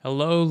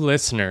Hello,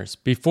 listeners.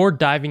 Before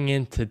diving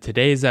into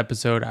today's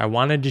episode, I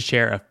wanted to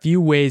share a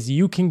few ways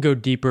you can go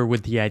deeper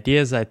with the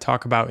ideas I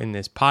talk about in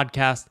this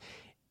podcast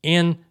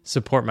and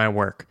support my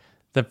work.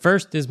 The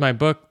first is my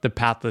book, The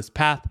Pathless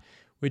Path,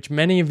 which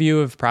many of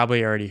you have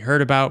probably already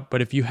heard about,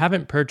 but if you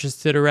haven't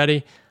purchased it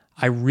already,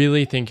 I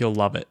really think you'll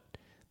love it.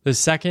 The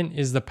second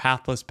is the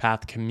Pathless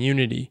Path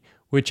community,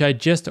 which I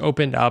just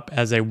opened up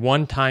as a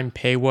one-time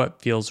pay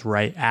what feels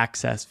right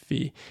access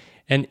fee.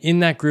 And in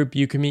that group,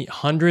 you can meet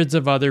hundreds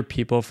of other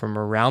people from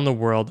around the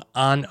world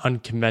on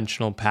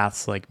unconventional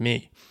paths like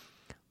me.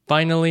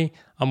 Finally,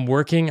 I'm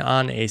working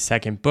on a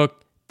second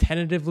book,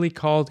 tentatively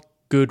called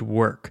Good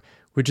Work,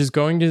 which is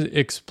going to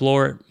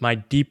explore my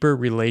deeper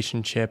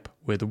relationship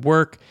with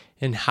work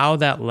and how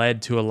that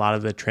led to a lot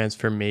of the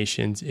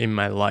transformations in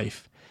my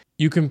life.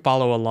 You can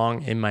follow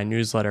along in my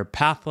newsletter,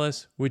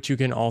 Pathless, which you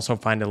can also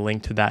find a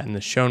link to that in the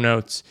show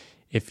notes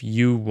if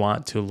you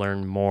want to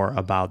learn more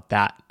about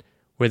that.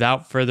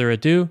 Without further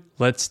ado,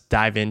 let's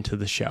dive into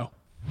the show.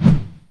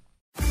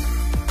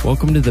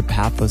 Welcome to the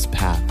Pathless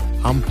Path.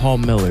 I'm Paul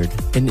Millard,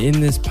 and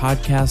in this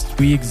podcast,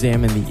 we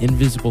examine the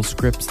invisible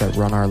scripts that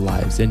run our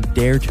lives and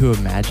dare to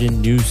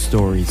imagine new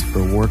stories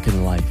for work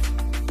and life.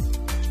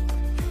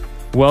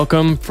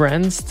 Welcome,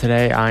 friends.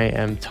 Today I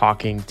am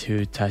talking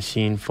to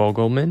Tassine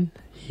Fogelman,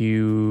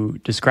 who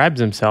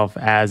describes himself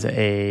as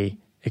a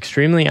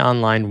extremely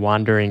online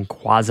wandering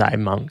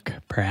quasi-monk,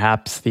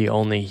 perhaps the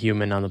only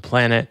human on the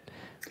planet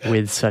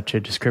with such a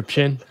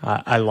description.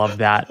 I love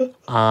that.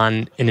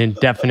 On an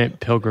indefinite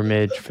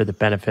pilgrimage for the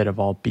benefit of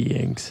all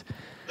beings.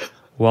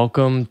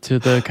 Welcome to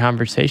the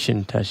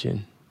conversation,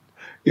 Tassine.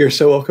 You're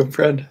so welcome,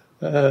 friend.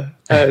 I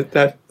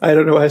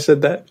don't know why I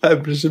said that.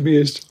 I'm just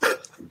amused.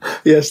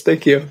 Yes,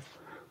 thank you.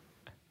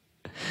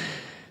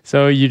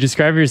 So you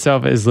describe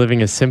yourself as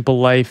living a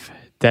simple life,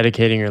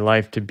 dedicating your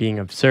life to being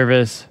of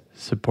service,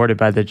 supported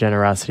by the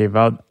generosity of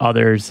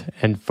others,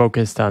 and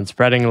focused on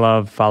spreading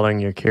love, following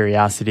your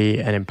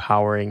curiosity, and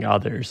empowering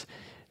others.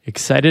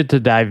 Excited to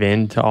dive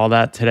into all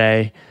that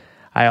today.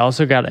 I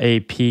also got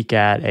a peek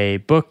at a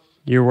book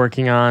you're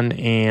working on,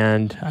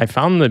 and I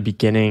found the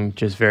beginning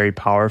just very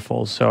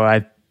powerful. So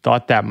I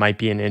thought that might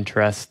be an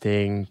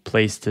interesting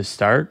place to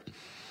start.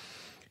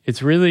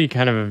 It's really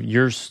kind of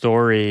your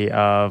story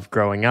of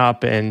growing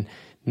up and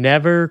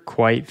never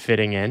quite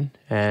fitting in,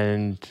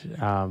 and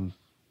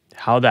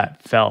how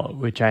that felt,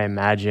 which I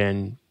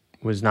imagine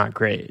was not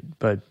great.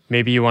 But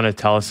maybe you want to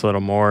tell us a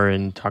little more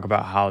and talk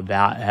about how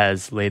that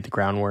has laid the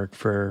groundwork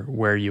for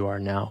where you are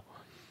now.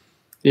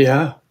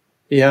 Yeah.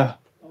 To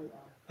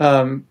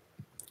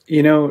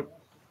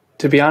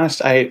be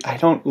honest, I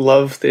don't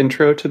love the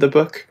intro to the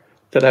book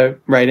that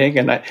I'm writing,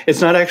 and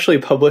it's not actually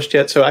published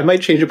yet, so I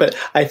might change it, but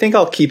I think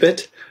I'll keep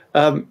it.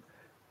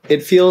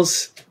 It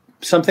feels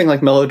something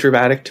like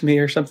melodramatic to me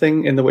or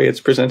something in the way it's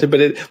presented, but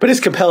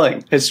it's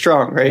compelling. It's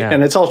strong, right? Yeah.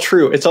 And it's all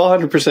true. It's all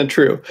 100%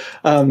 true.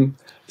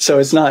 So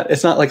it's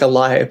not like a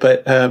lie,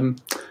 but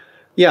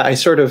I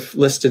sort of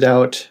listed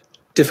out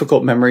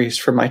difficult memories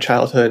from my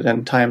childhood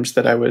and times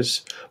that I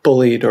was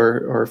bullied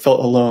or felt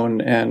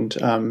alone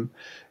and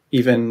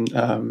even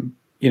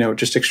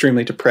just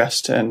extremely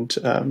depressed. And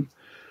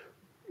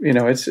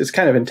it's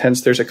kind of intense.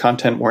 There's a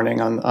content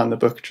warning on the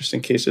book just in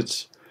case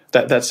it's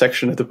that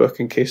section of the book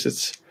in case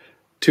it's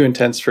too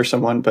intense for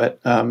someone, but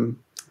I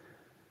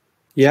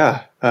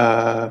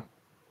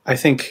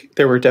think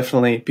there were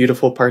definitely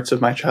beautiful parts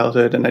of my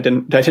childhood, and I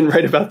didn't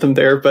write about them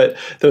there, but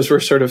those were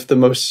sort of the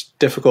most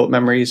difficult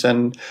memories.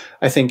 And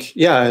I think,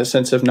 a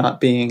sense of not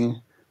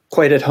being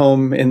quite at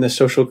home in the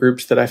social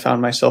groups that I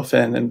found myself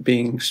in, and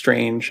being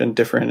strange and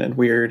different and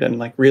weird, and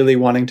like really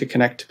wanting to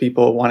connect to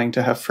people, wanting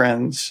to have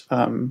friends,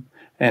 and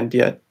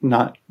yet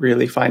not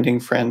really finding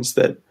friends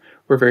that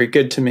were very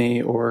good to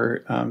me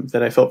or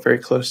that I felt very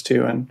close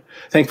to. And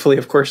thankfully,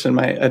 of course, in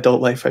my adult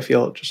life, I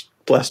feel just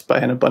blessed by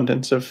an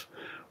abundance of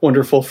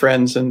wonderful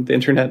friends, and the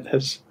internet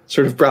has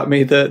sort of brought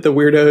me the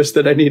weirdos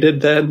that I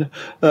needed then.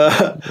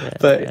 But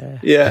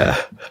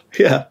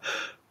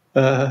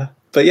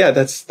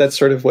that's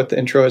sort of what the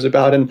intro is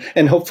about.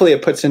 And hopefully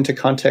it puts into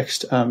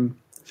context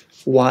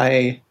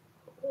why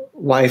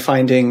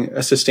finding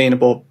a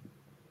sustainable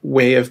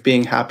way of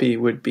being happy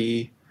would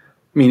be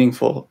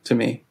meaningful to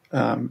me.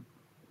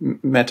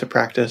 Metta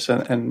practice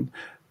and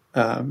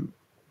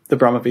the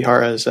Brahma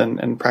Viharas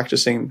and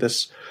practicing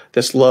this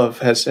love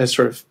has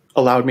sort of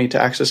allowed me to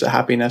access a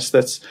happiness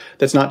that's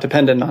not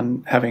dependent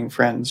on having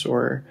friends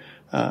or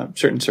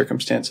certain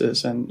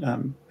circumstances. And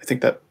I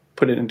think that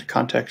put it into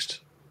context.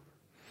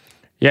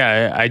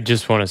 Yeah, I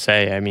just want to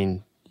say, I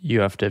mean, you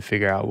have to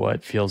figure out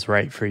what feels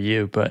right for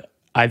you, but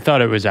I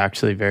thought it was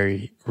actually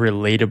very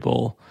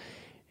relatable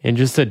in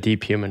just a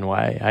deep human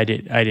way. I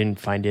didn't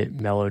find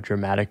it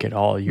melodramatic at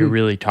all. You're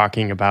really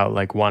talking about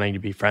like wanting to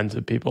be friends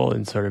with people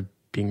and sort of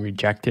being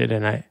rejected.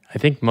 And I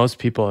think most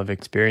people have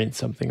experienced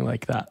something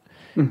like that,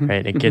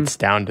 right? It gets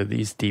down to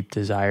these deep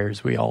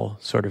desires we all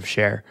sort of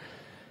share.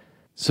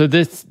 So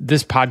this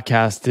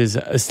podcast is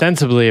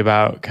ostensibly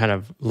about kind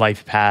of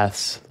life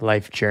paths,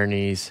 life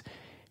journeys.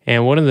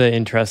 And one of the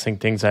interesting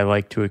things I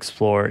like to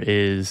explore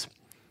is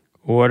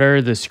what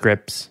are the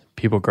scripts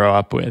people grow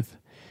up with?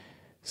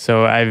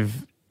 So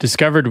I've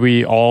discovered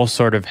we all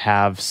sort of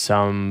have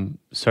some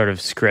sort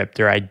of script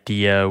or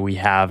idea we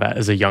have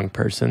as a young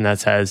person that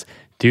says,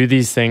 do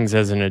these things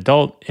as an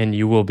adult and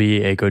you will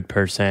be a good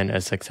person, a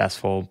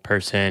successful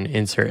person,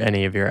 insert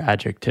any of your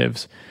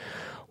adjectives.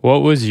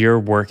 What was your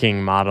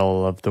working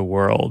model of the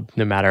world,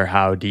 no matter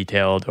how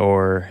detailed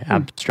or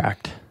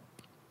abstract?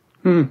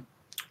 Wow,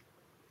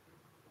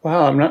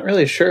 I'm not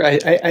really sure.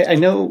 I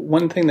know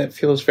one thing that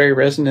feels very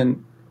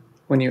resonant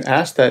when you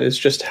ask that is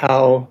just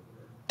how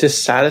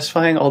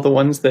dissatisfying all the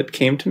ones that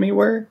came to me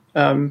were.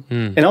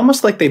 And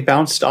almost like they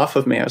bounced off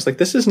of me. I was like,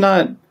 this is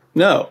not,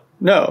 no,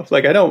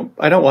 like I don't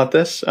want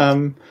this.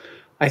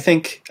 I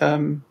think,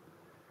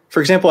 for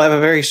example, I have a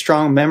very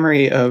strong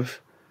memory of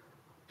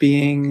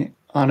being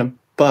on a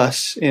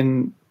bus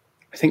in,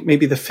 I think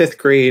maybe the 5th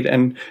grade,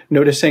 and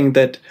noticing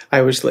that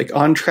I was like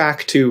on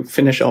track to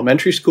finish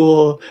elementary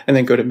school and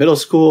then go to middle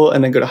school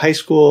and then go to high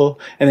school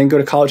and then go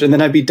to college. And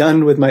then I'd be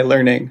done with my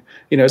learning.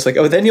 You know, it's like,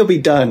 oh, then you'll be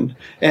done.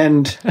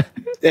 And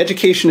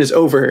education is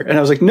over. And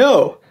I was like,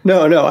 no,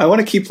 I want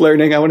to keep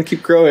learning. I want to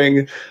keep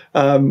growing.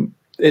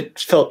 It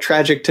felt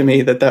tragic to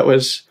me that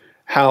was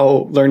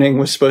how learning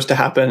was supposed to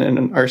happen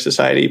in our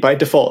society by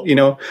default. You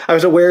know, I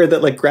was aware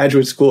that like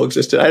graduate school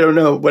existed. I don't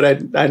know, but I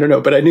don't know,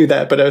 but I knew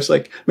that. But I was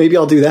like, maybe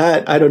I'll do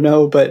that. I don't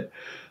know, but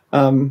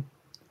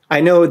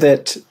I know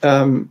that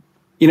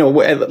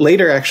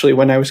later, actually,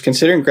 when I was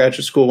considering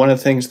graduate school, one of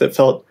the things that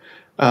felt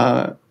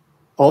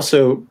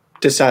also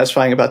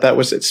dissatisfying about that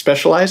was it's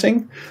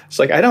specializing. It's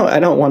like I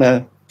don't want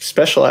to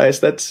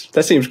specialize. That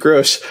seems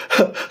gross.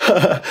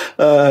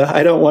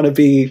 I don't want to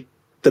be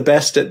the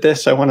best at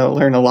this. I want to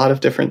learn a lot of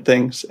different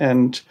things.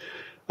 And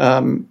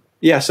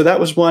so that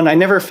was one. I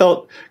never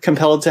felt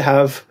compelled to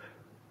have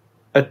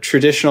a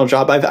traditional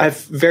job.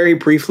 I've very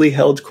briefly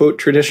held, quote,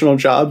 traditional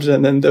jobs,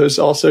 and then those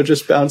also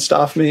just bounced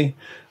off me.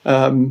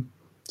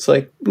 It's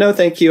like, no,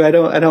 thank you. I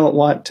don't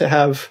want to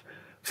have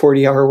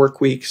 40-hour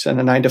work weeks and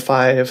a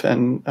 9-to-5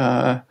 and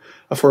a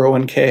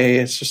 401k.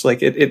 It's just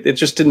like, it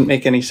just didn't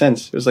make any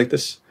sense. It was like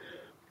this,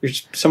 you're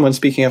someone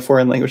speaking a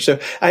foreign language. So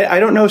I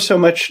don't know so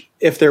much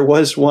if there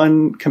was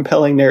one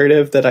compelling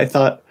narrative that I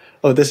thought,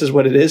 oh, this is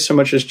what it is, so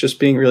much as just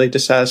being really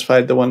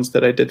dissatisfied the ones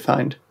that I did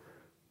find.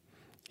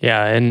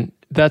 Yeah, and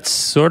that's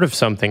sort of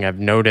something I've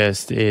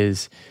noticed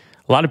is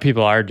a lot of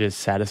people are just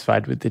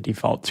satisfied with the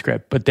default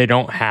script, but they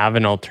don't have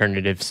an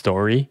alternative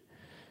story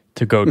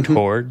to go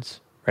towards,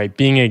 right?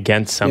 Being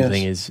against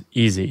something is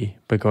easy,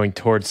 but going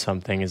towards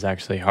something is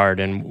actually hard.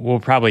 And we'll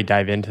probably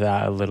dive into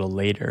that a little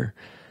later.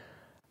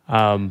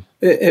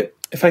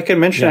 If I could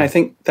mention, I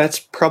think that's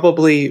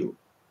probably,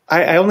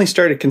 I only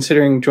started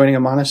considering joining a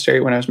monastery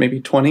when I was maybe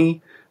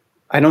 20.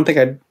 I don't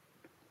think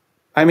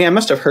I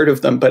must have heard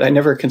of them, but I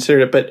never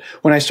considered it. But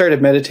when I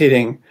started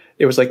meditating,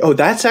 it was like, oh,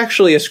 that's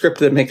actually a script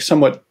that makes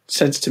somewhat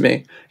sense to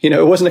me. You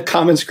know, it wasn't a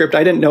common script.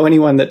 I didn't know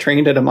anyone that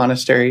trained at a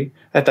monastery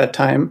at that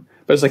time,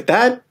 but it's like,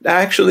 that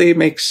actually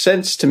makes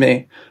sense to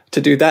me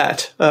to do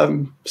that.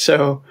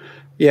 So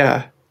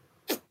yeah.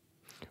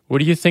 What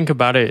do you think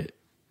about it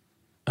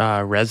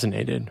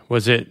resonated?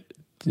 Was it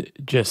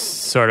just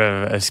sort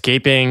of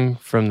escaping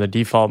from the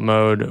default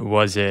mode?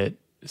 Was it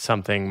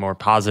something more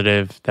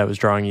positive that was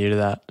drawing you to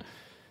that?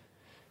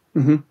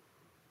 Mm-hmm.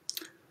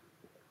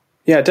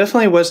 Yeah, it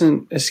definitely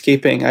wasn't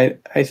escaping.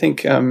 I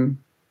think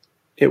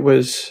it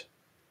was,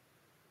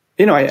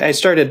 I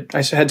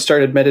had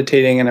started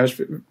meditating, and I was,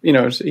 it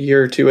was a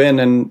year or two in,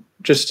 and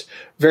just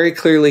very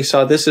clearly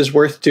saw this is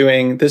worth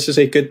doing. This is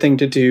a good thing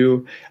to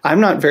do. I'm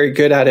not very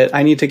good at it.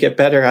 I need to get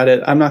better at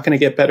it. I'm not going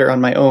to get better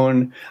on my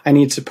own. I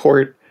need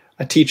support,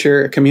 a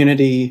teacher, a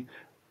community,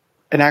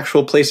 an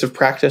actual place of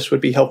practice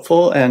would be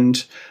helpful.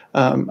 And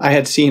I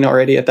had seen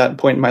already at that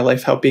point in my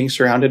life how being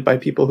surrounded by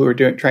people who are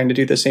trying to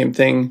do the same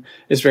thing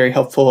is very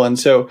helpful. And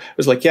so it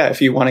was like, yeah,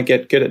 if you want to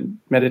get good at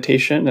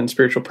meditation and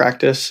spiritual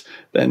practice,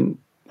 then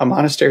a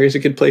monastery is a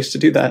good place to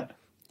do that.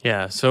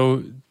 Yeah.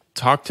 So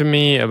talk to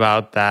me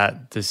about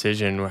that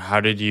decision. How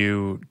did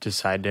you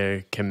decide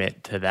to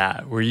commit to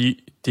that?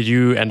 Did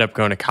you end up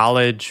going to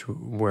college?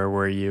 Where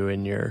were you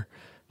in your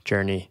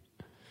journey?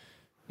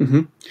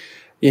 Mm-hmm.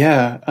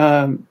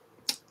 Yeah.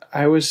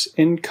 I was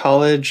in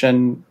college,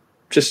 and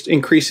just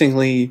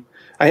increasingly,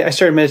 I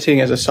started meditating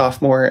as a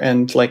sophomore,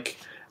 and like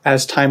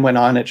as time went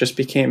on, it just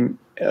became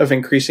of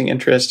increasing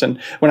interest.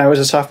 And when I was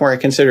a sophomore, I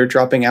considered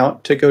dropping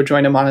out to go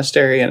join a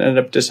monastery, and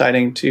ended up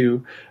deciding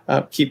to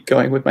keep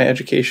going with my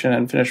education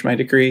and finish my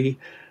degree.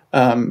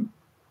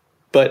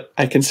 But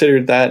I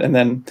considered that, and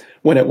then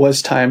when it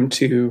was time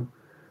to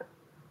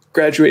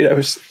graduate, I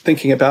was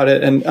thinking about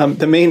it, and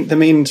the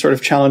main sort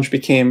of challenge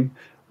became,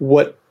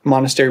 what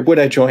monastery would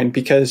I join?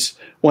 Because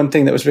one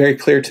thing that was very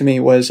clear to me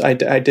was I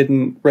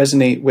didn't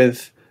resonate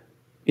with,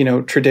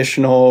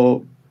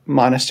 traditional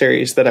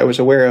monasteries that I was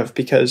aware of,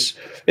 because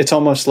it's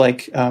almost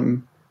like,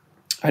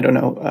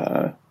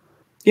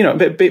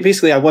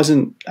 basically I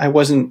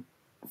wasn't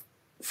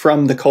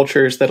from the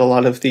cultures that a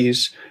lot of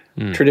these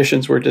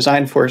traditions were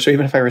designed for. So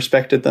even if I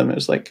respected them, it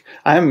was like,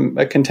 I'm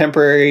a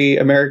contemporary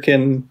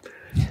American,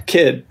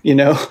 kid,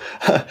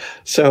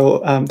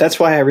 So that's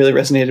why I really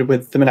resonated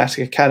with the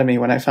monastic academy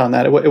when I found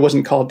that. It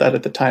wasn't called that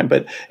at the time,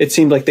 but it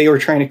seemed like they were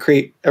trying to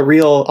create a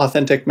real,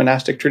 authentic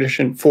monastic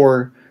tradition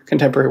for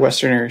contemporary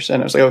Westerners.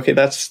 And I was like, okay,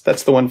 that's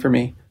the one for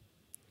me.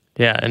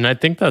 Yeah, and I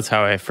think that's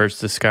how I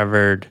first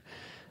discovered,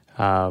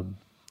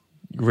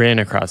 ran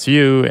across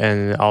you,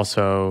 and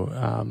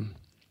also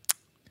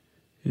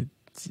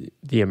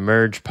the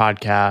Emerge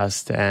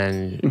podcast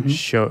and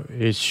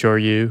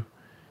Soryu.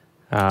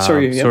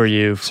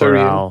 Soryu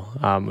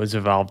Floral was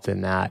involved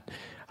in that.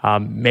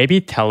 Maybe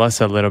tell us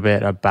a little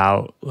bit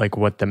about like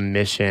what the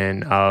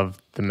mission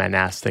of the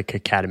monastic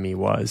academy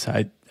was.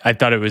 I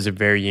thought it was a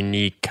very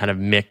unique kind of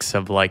mix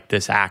of like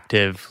this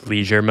active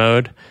leisure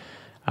mode,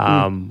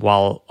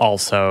 while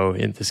also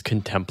in this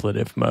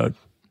contemplative mode.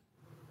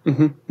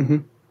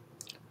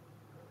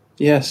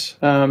 Yes.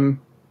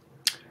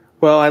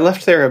 Well, I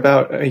left there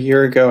about a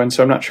year ago, and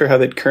so I'm not sure how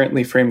they'd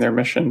currently frame their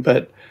mission,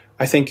 but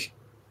I think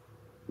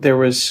there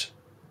was,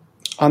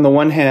 on the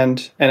one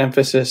hand, an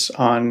emphasis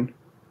on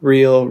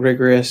real,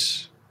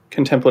 rigorous,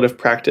 contemplative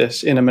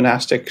practice in a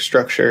monastic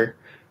structure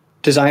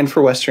designed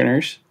for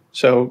Westerners,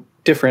 so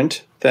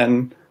different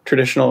than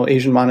traditional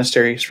Asian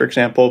monasteries, for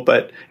example,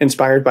 but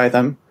inspired by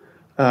them,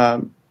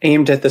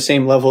 aimed at the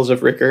same levels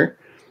of rigor.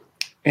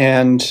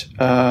 And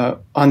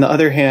on the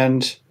other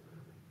hand,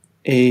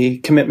 a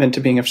commitment to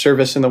being of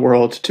service in the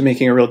world, to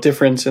making a real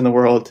difference in the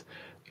world,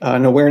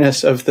 an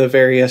awareness of the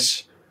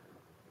various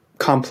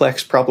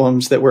complex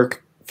problems that we're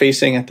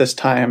facing at this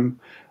time,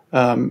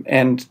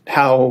 and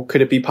how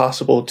could it be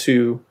possible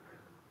to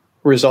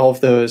resolve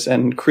those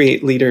and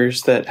create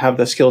leaders that have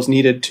the skills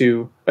needed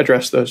to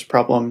address those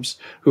problems,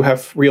 who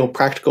have real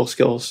practical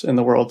skills in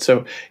the world.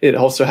 So it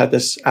also had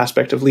this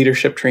aspect of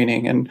leadership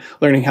training and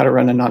learning how to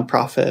run a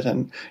nonprofit.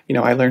 And,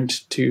 I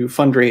learned to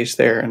fundraise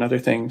there and other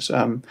things,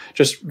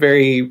 just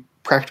very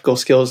practical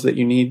skills that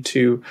you need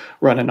to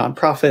run a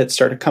nonprofit,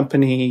 start a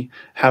company,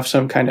 have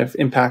some kind of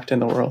impact in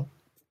the world.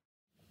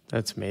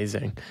 That's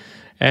amazing.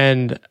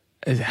 And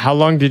how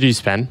long did you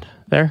spend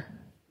there?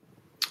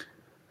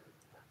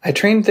 I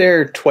trained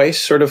there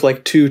twice, sort of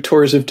like 2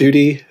 tours of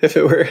duty, if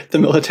it were the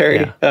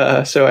military.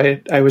 Yeah. So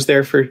I was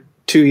there for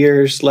 2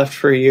 years, left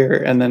for a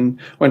year, and then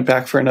went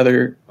back for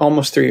another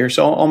almost 3 years.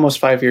 So almost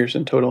 5 years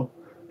in total.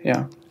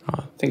 Yeah.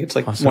 I think it's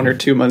like awesome. 1 or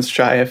 2 months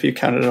shy if you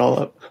count it all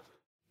up.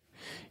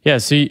 Yeah.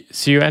 So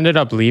you ended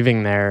up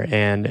leaving there,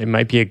 and it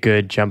might be a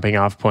good jumping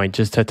off point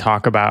just to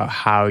talk about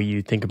how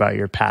you think about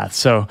your path.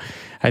 So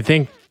I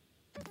think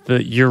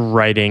your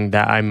writing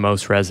that I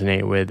most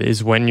resonate with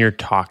is when you're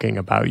talking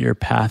about your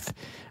path.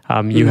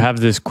 You have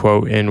this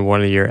quote in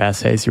one of your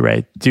essays. You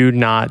write, "Do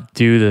not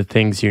do the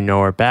things you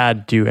know are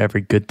bad. Do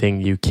every good thing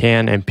you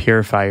can and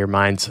purify your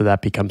mind so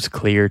that becomes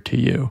clear to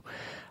you."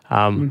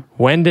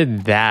 When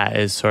did that,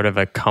 as sort of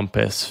a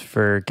compass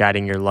for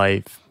guiding your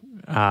life,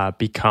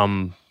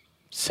 become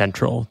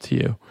central to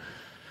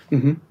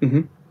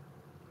you?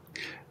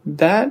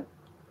 That,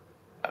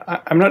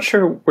 I'm not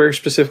sure where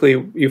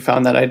specifically you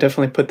found that. I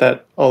definitely put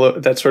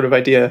that sort of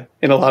idea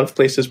in a lot of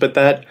places, but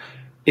that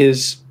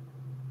is,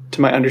 to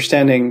my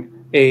understanding,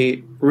 a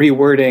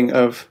rewording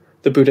of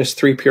the Buddhist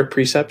 3 pure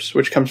precepts,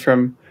 which comes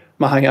from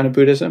Mahayana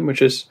Buddhism, which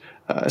is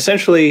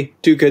essentially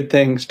do good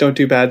things, don't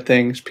do bad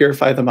things,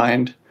 purify the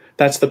mind.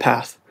 That's the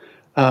path.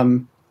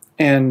 And,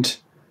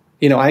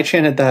 I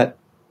chanted that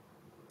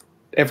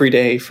every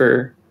day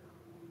for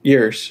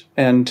years.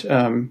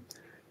 And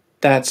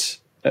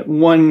that's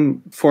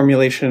one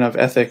formulation of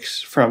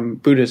ethics from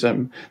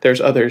Buddhism.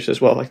 There's others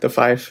as well, like the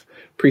 5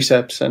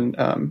 precepts and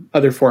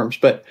other forms,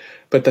 but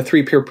the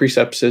 3 pure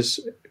precepts is,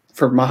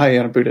 for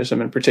Mahayana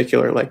Buddhism in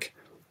particular, like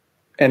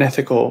an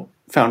ethical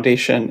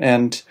foundation,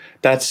 and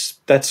that's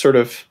sort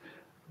of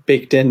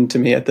baked into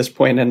me at this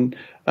point. And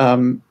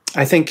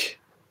I think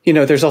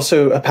there's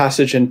also a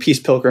passage in Peace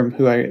Pilgrim,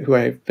 who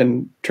I've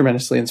been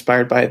tremendously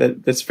inspired by,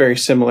 that's very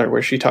similar,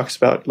 where she talks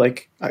about,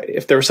 like,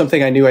 if there was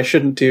something I knew I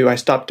shouldn't do, I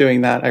stopped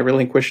doing that, I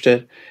relinquished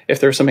it. If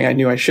there was something I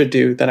knew I should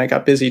do, then I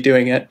got busy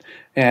doing it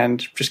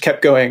and just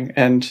kept going.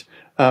 And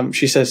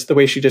she says the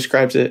way she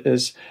describes it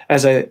is,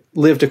 as I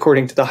lived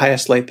according to the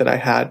highest light that I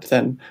had,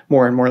 then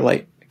more and more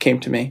light came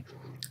to me.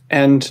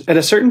 And at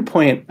a certain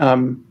point,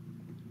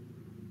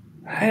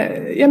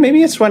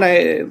 maybe it's when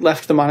I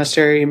left the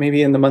monastery,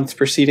 maybe in the months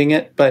preceding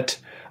it, but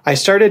I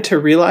started to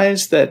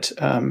realize that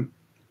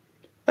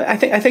I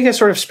think a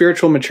sort of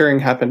spiritual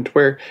maturing happened,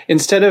 where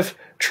instead of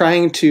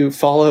trying to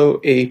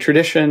follow a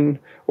tradition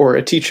or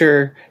a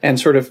teacher and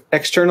sort of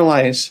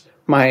externalize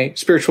my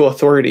spiritual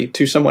authority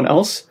to someone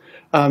else,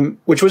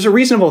 which was a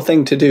reasonable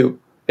thing to do.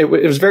 It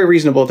was very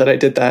reasonable that I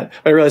did that.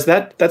 I realized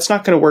that that's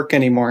not going to work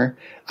anymore.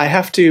 I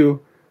have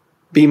to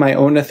be my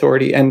own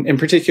authority, and in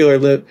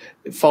particular,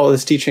 follow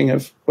this teaching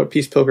of what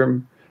Peace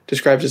Pilgrim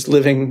describes as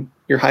living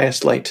your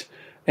highest light,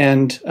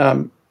 and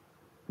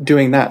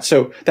doing that.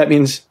 So that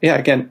means,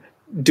 again,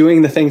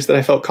 doing the things that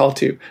I felt called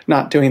to,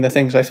 not doing the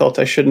things I felt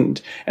I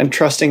shouldn't, and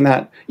trusting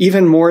that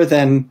even more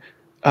than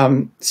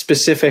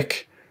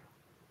specific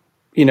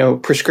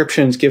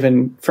prescriptions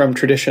given from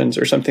traditions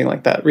or something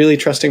like that. Really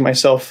trusting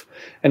myself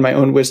and my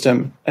own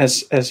wisdom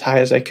as high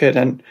as I could.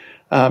 And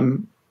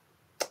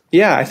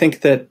yeah, I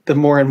think that the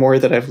more and more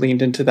that I've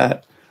leaned into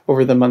that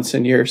over the months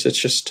and years, it's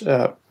just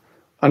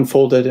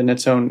unfolded in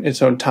its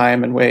own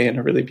time and way in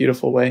a really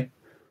beautiful way.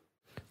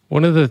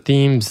 One of the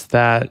themes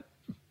that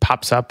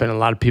pops up in a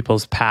lot of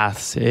people's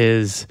paths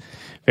is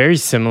very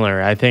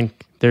similar. I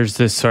think there's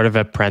this sort of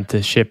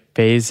apprenticeship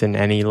phase in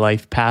any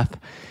life path.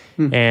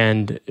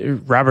 And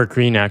Robert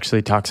Greene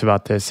actually talks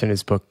about this in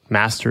his book,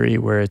 Mastery,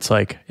 where it's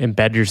like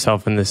embed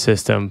yourself in the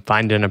system,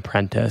 find an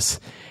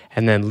apprentice,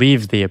 and then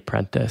leave the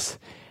apprentice.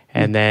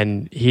 And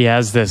then he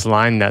has this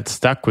line that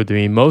stuck with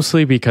me,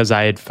 mostly because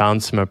I had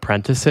found some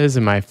apprentices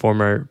in my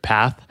former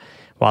path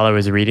while I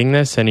was reading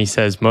this. And he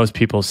says most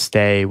people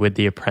stay with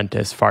the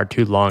apprentice far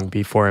too long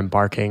before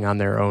embarking on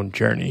their own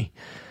journey.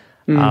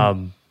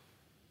 And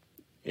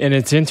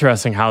it's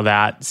interesting how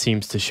that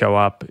seems to show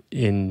up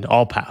in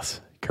all paths.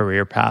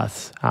 Career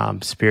paths,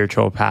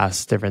 spiritual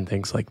paths, different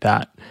things like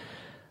that.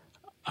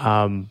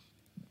 Do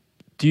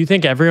you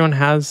think everyone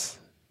has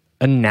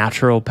a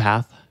natural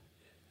path?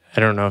 I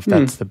don't know if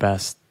that's the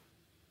best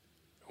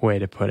way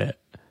to put it.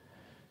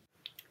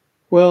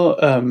 Well,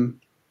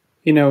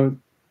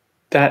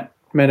 that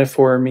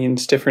metaphor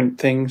means different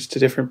things to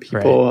different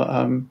people.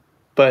 Right.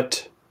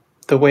 But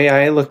the way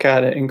I look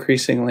at it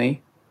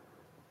increasingly,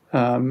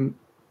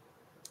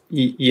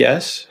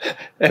 yes,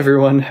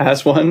 everyone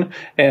has one.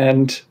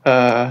 And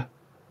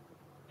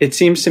it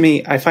seems to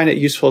me, I find it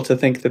useful to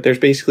think that there's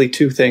basically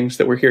two things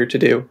that we're here to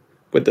do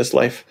with this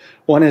life.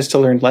 One is to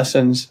learn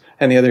lessons,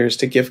 and the other is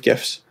to give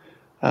gifts.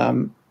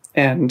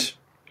 And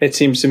it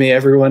seems to me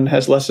everyone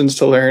has lessons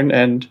to learn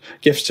and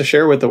gifts to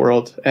share with the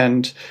world.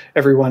 And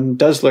everyone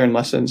does learn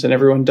lessons, and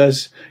everyone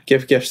does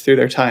give gifts through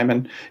their time.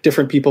 And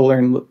different people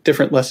learn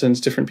different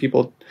lessons, different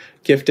people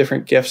give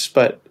different gifts.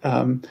 But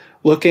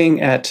looking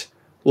at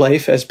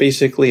life as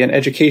basically an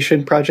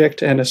education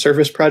project and a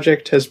service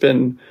project has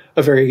been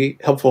a very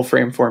helpful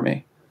frame for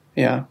me.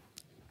 Yeah.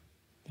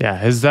 Yeah.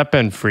 Has that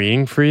been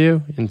freeing for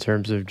you in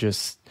terms of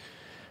just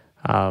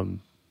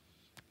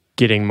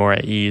getting more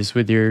at ease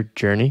with your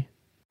journey?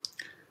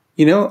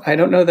 I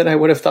don't know that I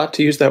would have thought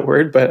to use that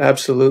word, but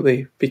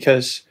absolutely,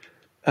 because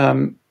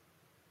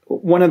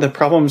one of the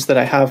problems that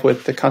I have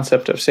with the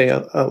concept of, say,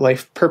 a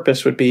life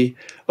purpose would be,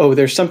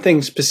 there's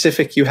something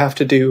specific you have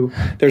to do.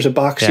 There's a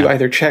box you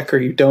either check or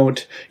you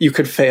don't. You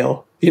could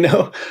fail, and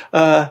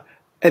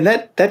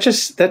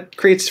that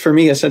creates for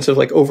me a sense of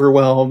like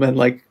overwhelm and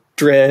like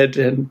dread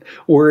and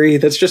worry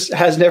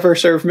has never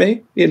served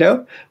me,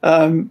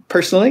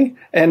 personally.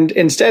 And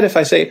instead, if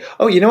I say,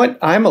 you know what,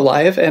 I'm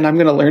alive and I'm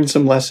going to learn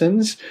some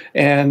lessons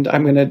and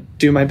I'm going to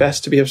do my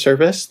best to be of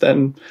service,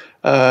 then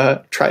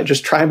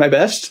try my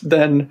best,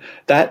 then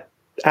that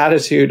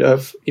attitude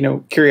of,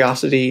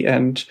 curiosity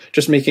and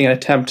just making an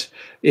attempt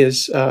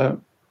is, a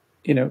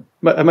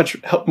much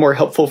more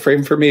helpful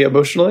frame for me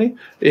emotionally.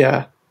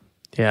 Yeah.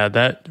 Yeah,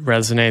 that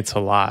resonates a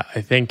lot.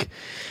 I think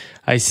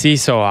I see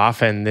so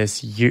often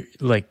this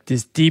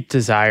deep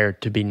desire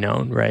to be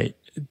known, right?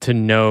 To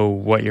know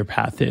what your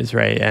path is,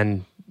 right?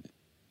 And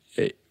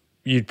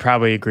you'd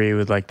probably agree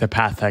with like the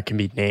path that can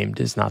be named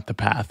is not the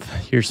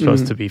path you're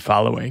supposed to be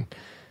following.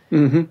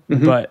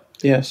 But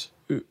yes,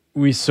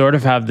 we sort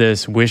of have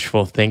this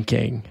wishful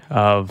thinking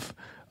of,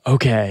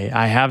 okay,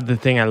 I have the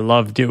thing I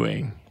love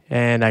doing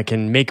and I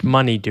can make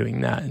money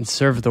doing that and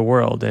serve the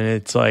world. And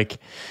it's like,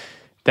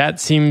 that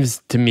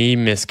seems to me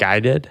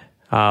misguided.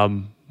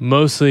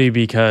 Mostly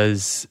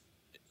because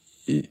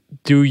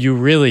do you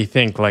really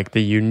think like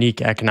the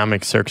unique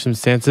economic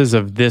circumstances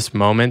of this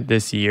moment,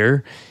 this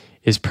year,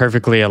 is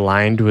perfectly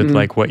aligned with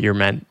like what you're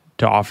meant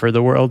to offer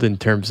the world in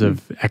terms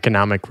of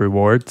economic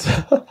rewards?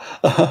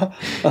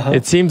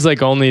 It seems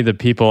like only the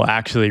people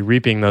actually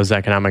reaping those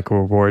economic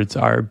rewards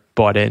are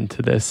bought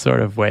into this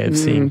sort of way of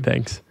seeing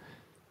things.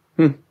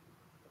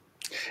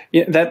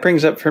 Yeah, that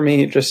brings up for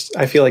me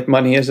I feel like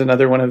money is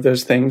another one of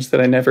those things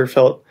that I never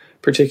felt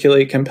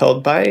particularly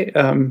compelled by.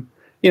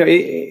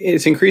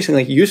 It's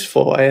increasingly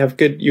useful. I have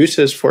good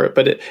uses for it,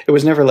 but it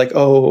was never like,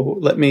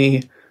 let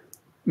me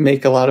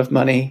make a lot of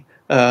money.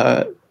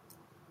 I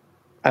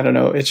don't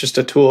know. It's just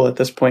a tool at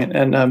this point.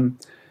 And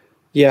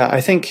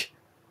I think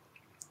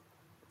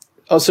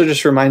also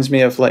just reminds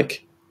me of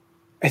like,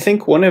 I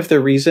think one of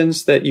the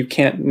reasons that you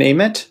can't name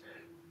it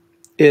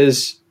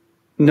is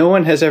no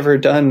one has ever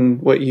done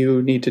what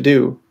you need to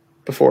do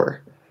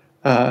before.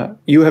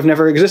 You have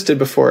never existed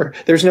before.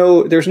 There's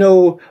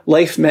no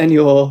life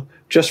manual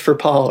just for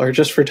Paul or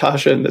just for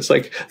Tasshin. That's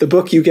like the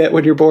book you get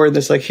when you're born.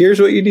 That's like,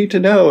 here's what you need to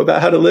know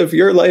about how to live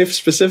your life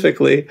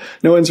specifically.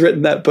 No one's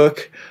written that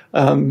book.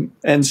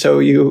 And so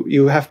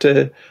you have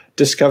to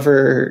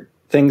discover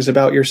things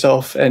about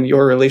yourself and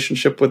your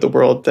relationship with the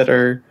world that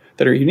are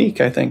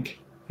unique, I think.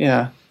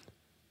 Yeah.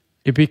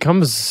 It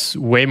becomes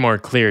way more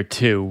clear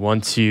too,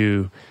 once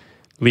you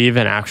leave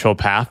an actual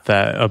path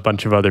that a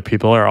bunch of other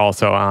people are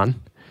also on.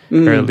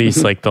 Or at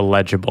least like the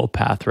legible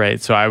path,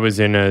 right? So I was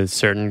in a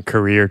certain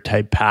career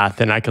type path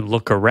and I could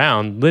look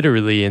around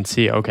literally and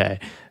see, okay,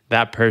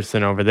 that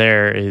person over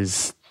there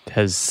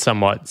has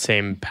somewhat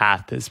same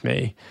path as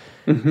me.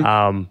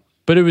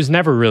 But it was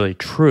never really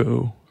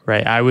true,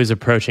 right? I was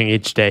approaching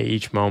each day,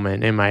 each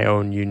moment in my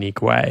own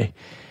unique way.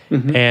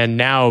 And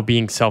now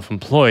being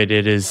self-employed,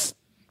 it is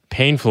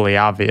painfully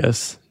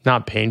obvious,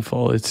 not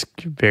painful, it's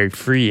very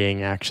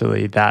freeing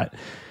actually, that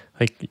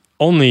like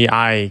only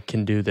I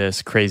can do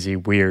this crazy,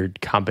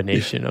 weird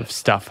combination of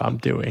stuff I'm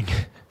doing.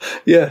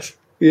 Yes,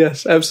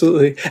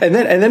 absolutely. And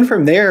then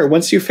from there,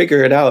 once you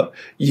figure it out,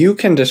 you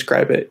can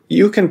describe it,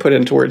 you can put it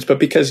into words, but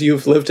because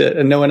you've lived it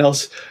and no one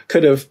else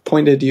could have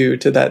pointed you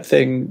to that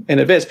thing in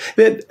advance.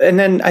 And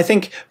then I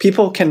think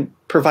people can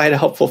provide a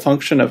helpful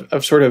function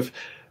of sort of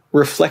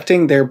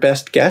reflecting their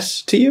best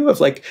guess to you of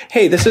like,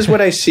 hey, this is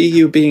what I see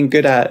you being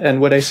good at and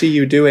what I see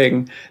you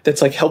doing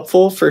that's like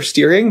helpful for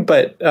steering,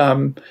 but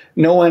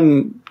no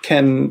one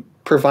can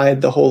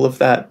provide the whole of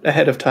that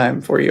ahead of time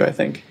for you, I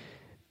think.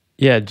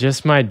 Yeah,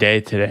 just my day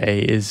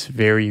today is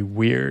very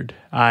weird.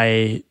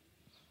 I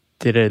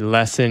did a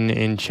lesson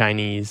in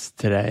Chinese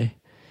today,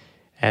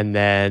 and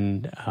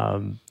then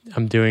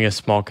I'm doing a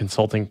small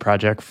consulting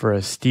project for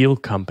a steel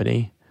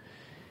company.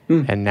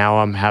 And now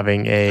I'm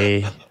having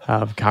a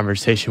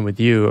conversation with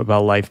you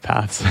about life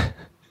paths.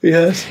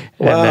 Yes.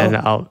 Wow. And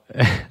then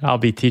I'll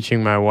be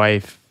teaching my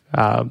wife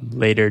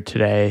later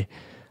today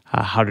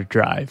how to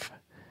drive.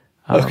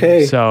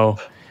 Okay. So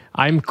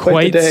I'm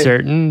quite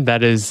certain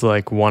that is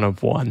like one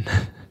of one.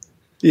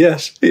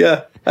 Yes.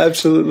 Yeah,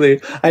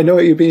 absolutely. I know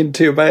what you mean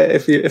too.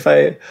 If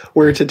I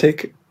were to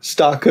take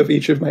stock of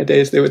each of my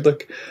days, they would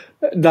look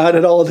not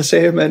at all the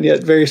same and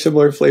yet very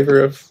similar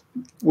flavor of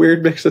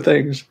weird mix of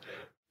things.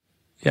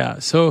 Yeah.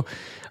 So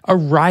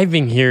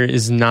arriving here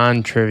is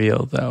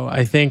non-trivial, though.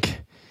 I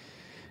think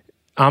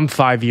I'm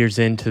 5 years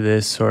into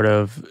this sort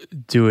of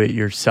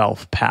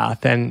do-it-yourself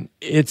path, and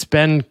it's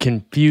been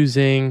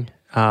confusing,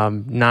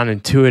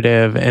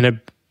 non-intuitive, and a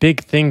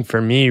big thing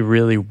for me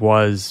really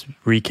was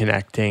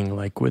reconnecting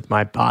like with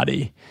my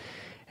body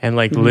and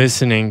like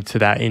listening to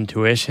that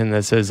intuition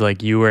that says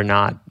like, you are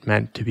not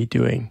meant to be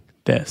doing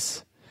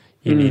this.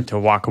 You need to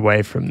walk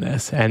away from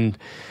this. And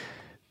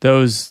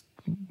those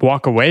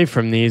walk away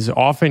from these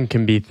often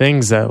can be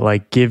things that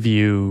like give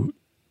you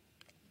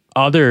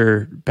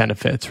other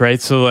benefits,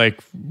 right? So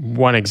like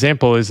one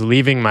example is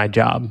leaving my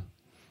job.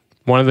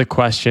 One of the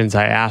questions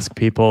I ask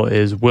people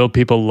is, will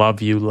people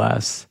love you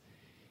less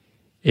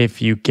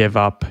if you give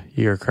up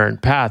your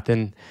current path?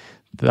 And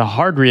the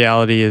hard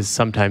reality is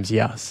sometimes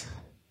yes.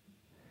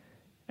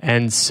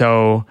 And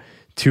so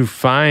to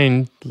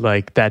find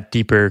like that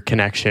deeper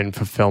connection,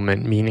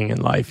 fulfillment, meaning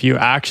in life, you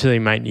actually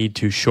might need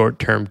to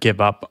short-term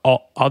give up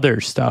all other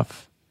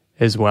stuff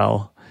as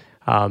well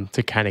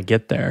to kind of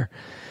get there.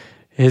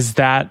 Does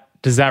that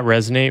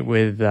resonate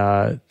with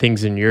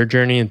things in your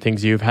journey and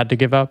things you've had to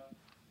give up?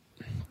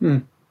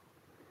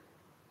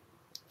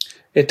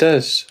 It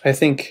does. I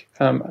think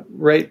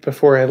right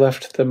before I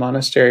left the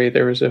monastery,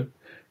 there was a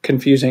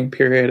confusing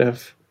period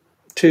of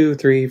 2,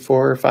 3,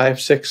 4, 5,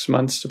 6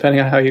 months,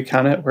 depending on how you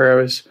count it, where I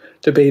was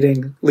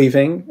debating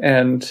leaving.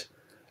 And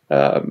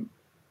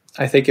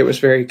I think it was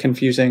very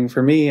confusing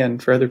for me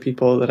and for other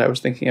people that I was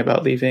thinking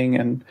about leaving.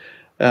 And,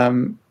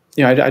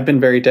 I'd been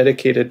very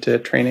dedicated to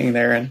training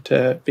there and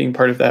to being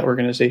part of that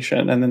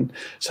organization. And then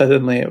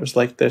suddenly it was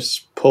like this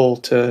pull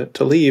to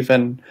leave.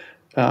 And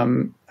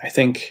I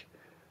think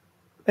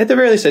at the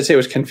very least, I'd say it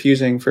was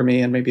confusing for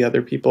me and maybe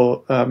other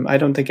people. I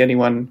don't think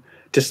anyone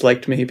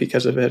disliked me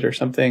because of it or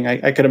something.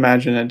 I could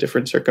imagine a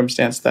different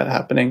circumstance that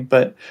happening.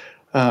 But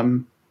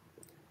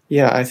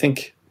I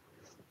think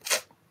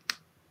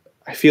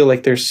I feel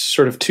like there's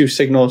sort of two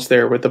signals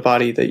there with the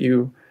body that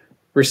you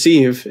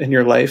receive in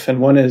your life. And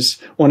one is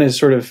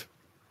sort of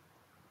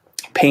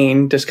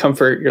pain,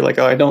 discomfort. You're like,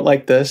 oh, I don't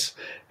like this.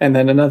 And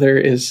then another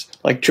is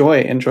like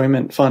joy,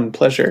 enjoyment, fun,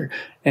 pleasure.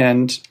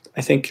 And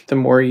I think the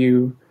more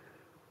you,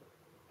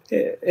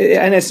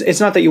 and it's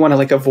not that you want to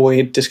like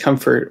avoid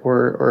discomfort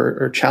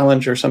or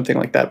challenge or something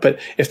like that. But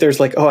if there's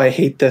like, oh, I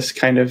hate this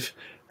kind of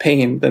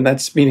pain, then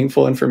that's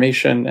meaningful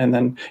information. And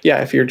then,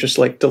 if you're just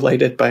like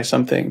delighted by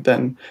something,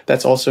 then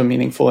that's also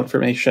meaningful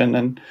information.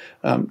 And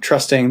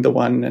trusting the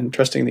one and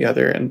trusting the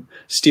other and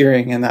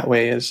steering in that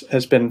way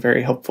has been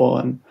very helpful.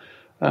 And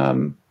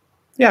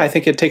I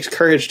think it takes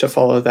courage to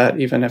follow that,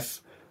 even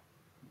if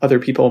other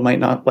people might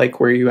not like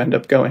where you end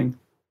up going.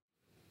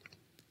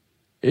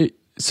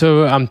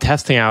 So I'm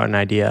testing out an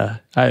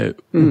idea.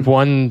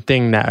 One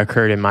thing that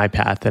occurred in my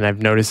path, and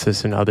I've noticed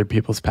this in other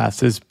people's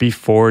paths, is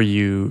before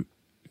you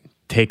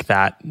take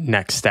that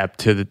next step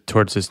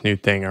towards this new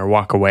thing or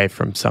walk away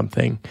from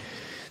something,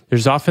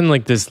 there's often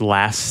like this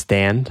last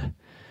stand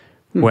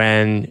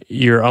when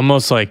you're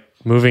almost like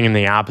moving in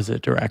the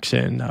opposite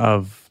direction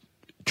of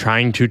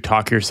trying to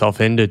talk yourself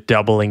into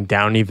doubling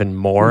down even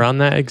more on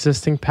that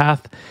existing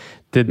path.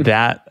 Did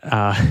that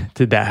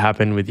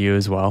happen with you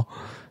as well?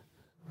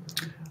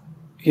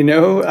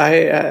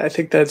 I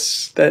think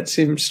that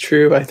seems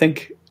true. I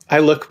think I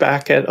look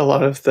back at a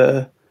lot of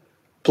the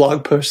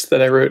blog posts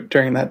that I wrote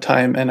during that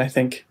time, and I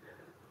think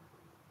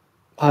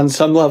on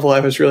some level I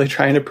was really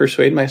trying to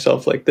persuade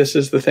myself like this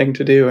is the thing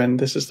to do and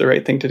this is the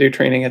right thing to do,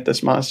 training at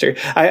this monastery.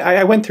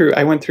 I went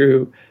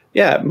through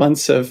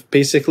months of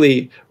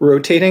basically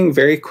rotating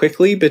very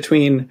quickly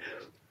between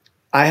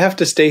I have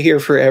to stay here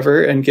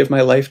forever and give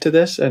my life to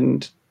this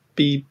and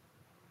be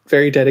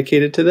very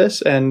dedicated to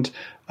this. And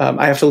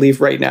I have to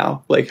leave right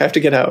now. Like I have to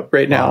get out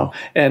right now. Wow.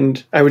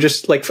 And I would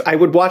just I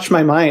would watch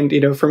my mind,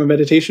 from a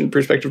meditation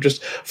perspective,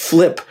 just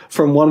flip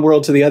from one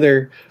world to the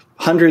other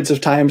hundreds of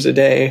times a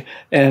day.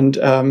 And,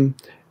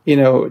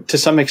 to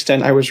some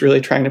extent, I was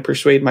really trying to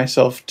persuade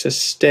myself to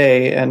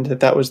stay and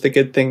that was the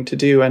good thing to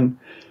do. And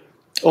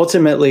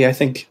ultimately, I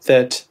think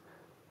that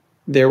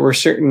there were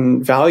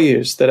certain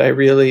values that I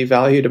really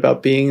valued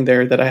about being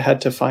there that I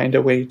had to find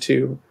a way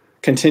to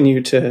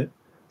continue to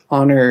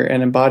honor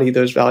and embody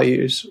those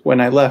values when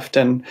I left.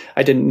 And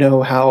I didn't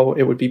know how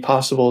it would be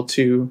possible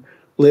to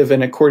live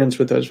in accordance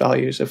with those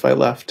values if I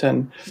left.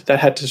 And that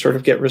had to sort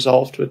of get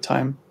resolved with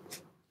time.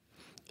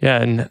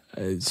 Yeah.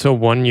 And so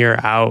 1 year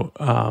out,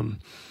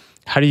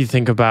 how do you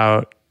think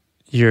about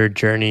your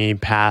journey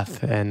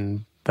path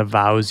and the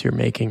vows you're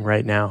making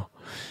right now?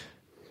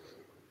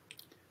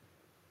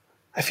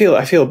 I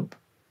feel,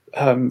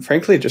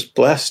 frankly, just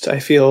blessed. I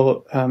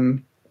feel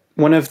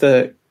one of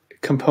the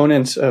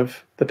components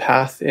of the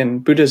path in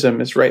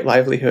Buddhism is right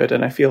livelihood.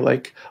 And I feel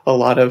like a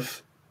lot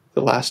of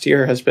the last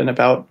year has been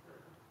about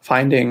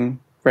finding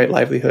right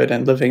livelihood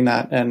and living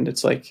that. And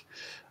it's like,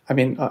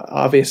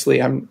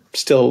 obviously I'm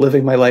still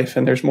living my life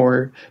and there's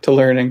more to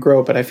learn and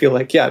grow, but I feel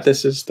like,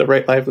 this is the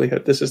right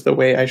livelihood. This is the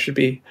way I should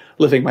be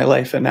living my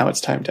life. And now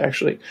it's time to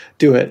actually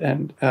do it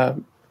and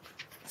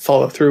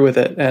follow through with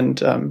it.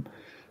 And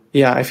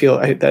I feel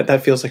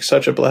that feels like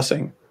such a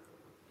blessing.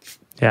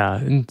 Yeah.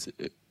 And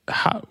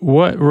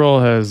what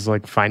role has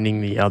finding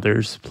the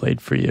others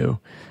played for you?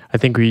 I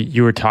think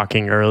you were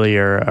talking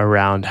earlier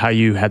around how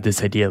you had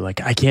this idea,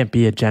 I can't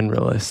be a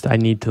generalist. I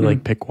need to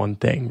pick one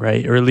thing,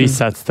 right? Or at least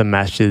that's the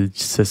message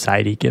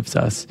society gives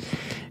us.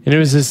 And it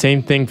was the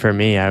same thing for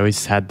me. I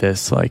always had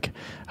this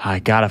I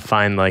gotta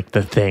find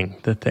the thing.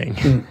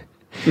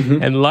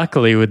 Mm-hmm. And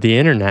luckily with the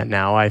internet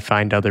now, I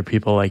find other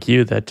people like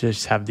you that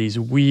just have these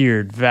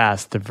weird,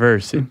 vast,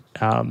 diverse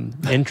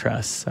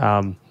interests.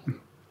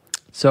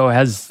 So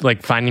has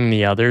finding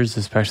the others,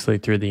 especially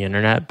through the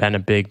internet, been a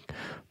big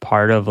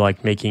part of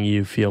making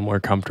you feel more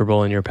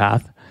comfortable in your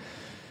path?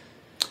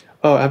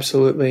 Oh,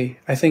 absolutely.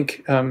 I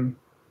think, I've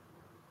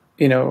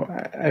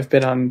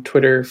been on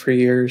Twitter for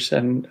years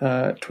and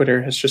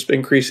Twitter has just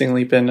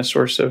increasingly been a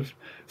source of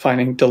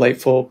finding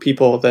delightful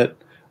people that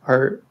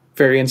are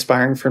very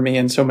inspiring for me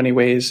in so many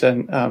ways.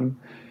 And,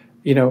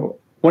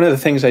 one of the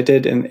things I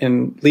did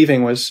in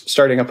leaving was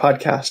starting a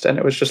podcast. And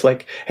it was just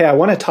hey, I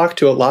want to talk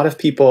to a lot of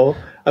people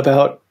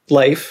about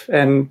life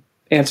and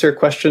answer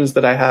questions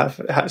that I have,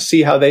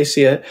 see how they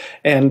see it.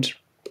 And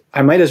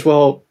I might as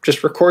well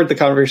just record the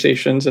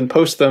conversations and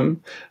post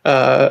them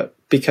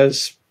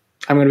because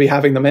I'm going to be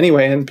having them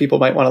anyway and people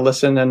might want to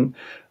listen. And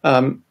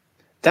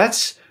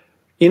that's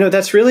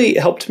really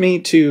helped me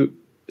to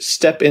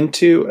step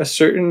into a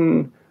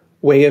certain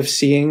way of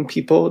seeing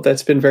people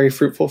that's been very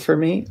fruitful for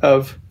me,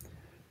 of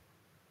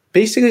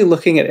basically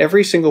looking at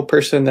every single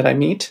person that I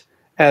meet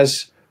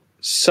as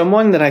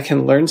someone that I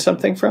can learn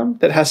something from,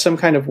 that has some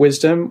kind of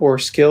wisdom or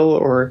skill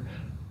or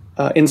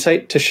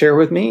insight to share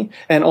with me,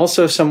 and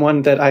also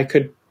someone that I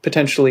could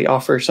potentially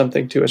offer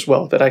something to as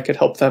well, that I could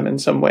help them in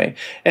some way.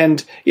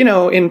 And,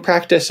 in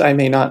practice, I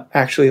may not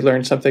actually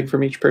learn something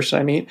from each person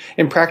I meet.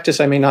 In practice,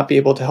 I may not be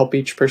able to help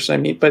each person I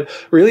meet, but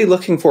really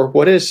looking for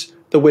what is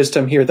the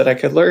wisdom here that I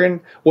could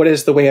learn, what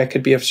is the way I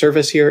could be of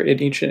service here in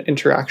each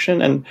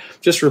interaction, and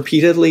just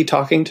repeatedly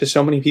talking to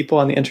so many people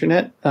on the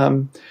internet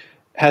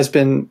has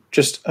been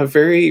just a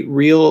very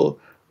real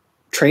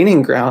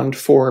training ground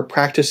for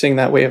practicing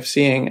that way of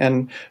seeing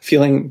and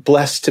feeling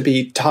blessed to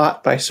be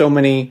taught by so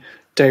many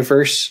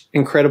diverse,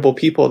 incredible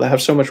people that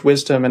have so much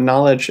wisdom and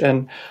knowledge,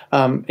 and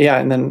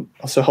and then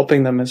also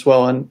helping them as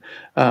well. And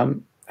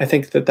I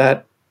think that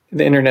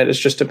the internet is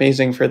just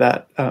amazing for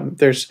that.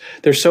 There's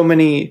so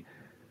many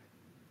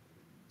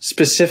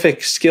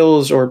specific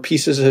skills or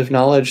pieces of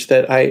knowledge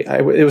that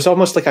it was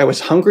almost like I was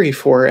hungry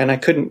for, and I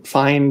couldn't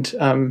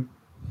find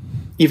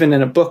even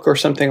in a book or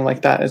something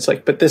like that. It's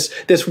but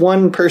this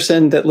one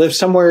person that lives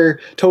somewhere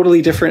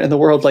totally different in the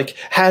world,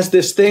 has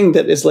this thing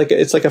that is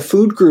it's like a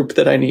food group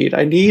that I need.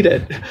 I need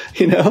it,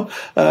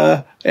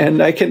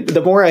 and I can,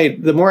 the more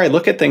I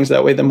look at things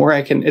that way, the more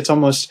I can, it's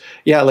almost,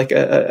 like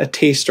a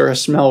taste or a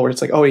smell where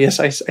it's oh yes,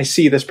 I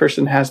see this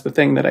person has the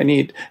thing that I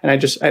need. And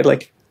I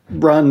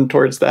run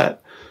towards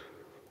that.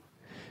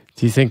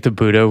 Do you think the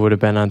Buddha would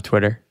have been on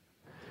Twitter?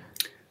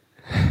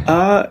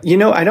 I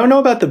don't know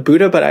about the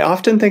Buddha, but I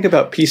often think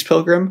about Peace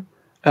Pilgrim.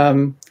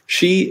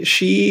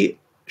 She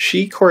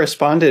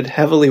corresponded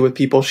heavily with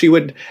people. She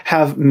would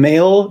have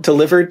mail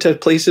delivered to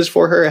places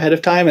for her ahead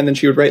of time, and then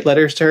she would write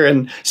letters to her,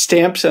 and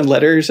stamps and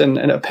letters and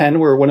a pen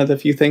were one of the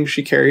few things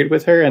she carried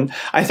with her. And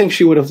I think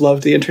she would have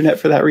loved the internet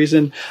for that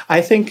reason.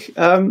 I think,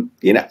 I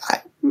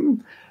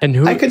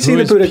could see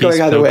the Buddha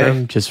going either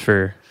way. Just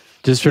for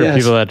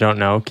people that don't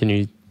know, can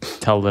you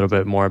tell a little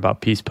bit more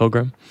about Peace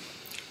Pilgrim?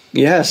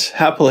 Yes,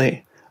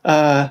 happily.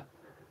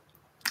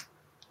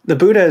 the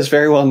Buddha is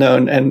very well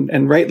known,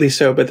 and rightly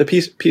so, but the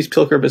Peace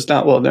Pilgrim is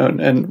not well known,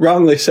 and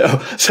wrongly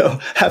so. So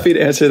happy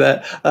to answer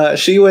that.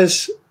 She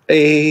was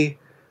a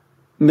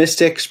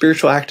mystic,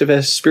 spiritual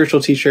activist,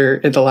 spiritual teacher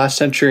in the last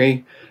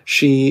century.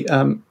 She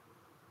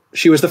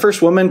was the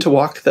first woman to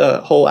walk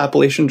the whole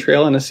Appalachian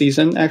Trail in a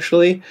season,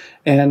 actually,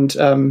 and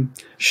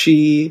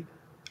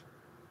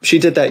she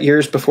did that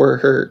years before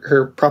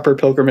her proper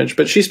pilgrimage.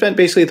 But she spent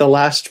basically the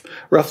last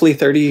roughly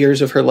 30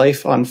 years of her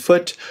life on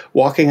foot,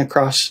 walking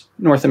across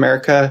North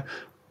America,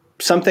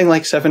 something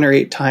like 7 or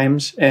 8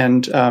 times,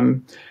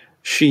 and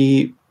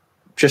she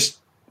just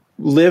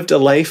lived a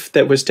life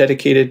that was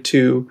dedicated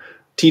to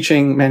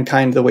teaching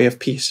mankind the way of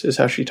peace, is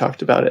how she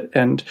talked about it.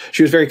 And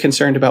she was very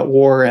concerned about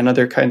war and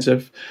other kinds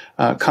of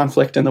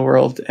conflict in the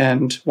world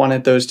and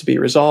wanted those to be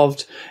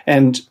resolved.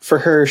 And for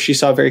her, she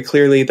saw very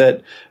clearly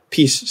that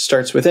peace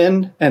starts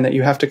within, and that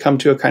you have to come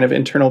to a kind of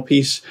internal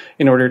peace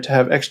in order to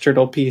have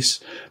external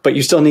peace, but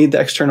you still need the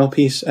external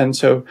peace. And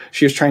so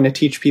she was trying to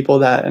teach people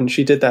that, and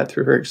she did that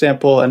through her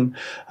example. And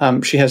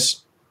she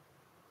has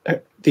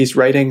these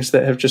writings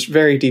that have just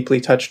very deeply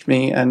touched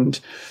me. And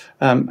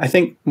I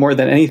think more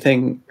than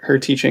anything, her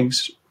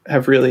teachings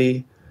have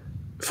really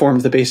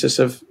formed the basis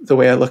of the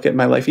way I look at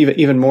my life,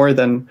 even more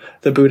than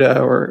the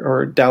Buddha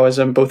or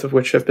Taoism, both of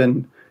which have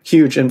been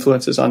huge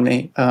influences on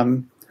me.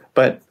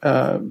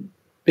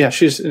 Yeah,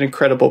 she's an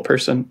incredible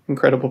person.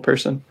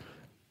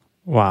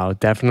 Wow,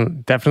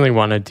 definitely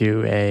want to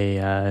do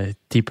a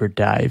deeper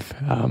dive.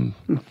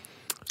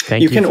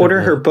 You can order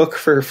her book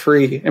for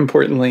free,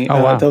 importantly.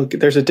 Oh, wow.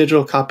 There's a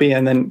digital copy,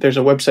 and then there's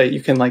a website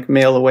you can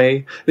mail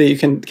away, that you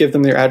can give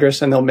them their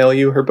address and they'll mail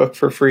you her book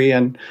for free.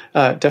 And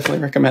definitely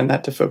recommend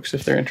that to folks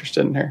if they're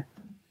interested in her.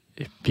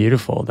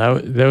 Beautiful.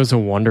 That was a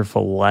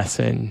wonderful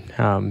lesson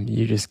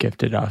you just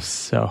gifted us.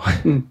 So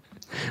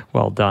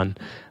well done.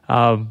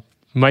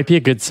 Might be a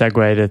good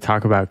segue to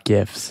talk about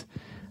gifts.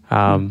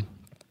 So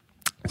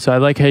I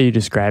like how you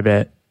describe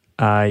it.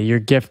 Your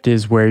gift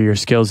is where your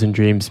skills and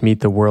dreams meet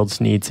the world's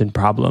needs and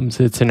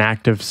problems. It's an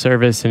act of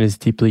service and is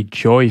deeply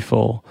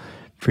joyful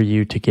for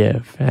you to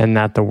give, and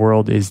that the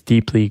world is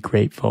deeply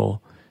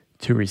grateful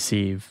to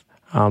receive.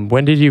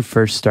 When did you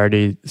first start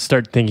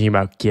thinking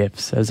about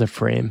gifts as a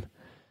frame?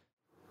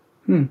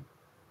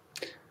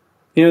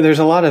 There's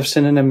a lot of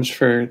synonyms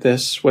for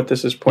this, what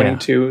this is pointing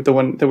to. The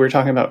one that we were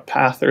talking about,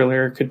 path,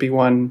 earlier, could be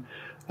one.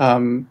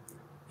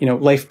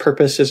 Life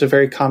purpose is a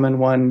very common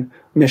one.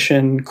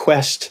 Mission,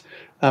 quest.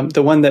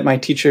 The one that my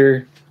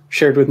teacher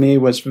shared with me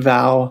was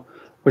vow,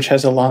 which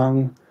has a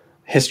long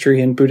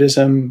history in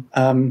Buddhism.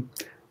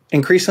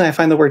 Increasingly, I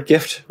find the word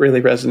gift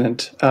really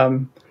resonant.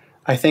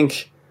 I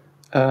think,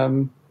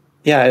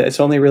 it's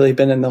only really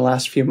been in the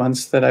last few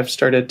months that I've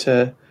started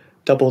to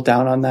double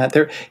down on that.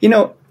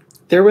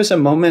 There was a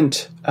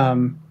moment, I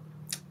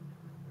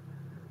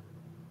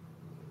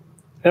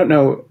don't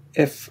know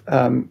if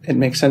it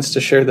makes sense to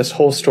share this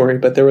whole story,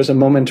 but there was a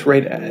moment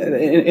right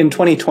in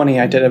 2020,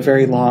 I did a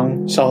very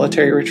long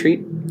solitary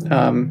retreat,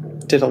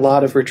 did a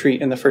lot of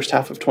retreat in the first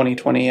half of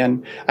 2020.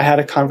 And I had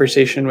a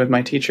conversation with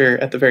my teacher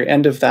at the very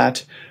end of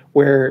that,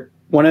 where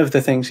one of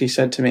the things he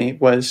said to me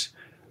was,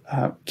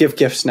 give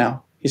gifts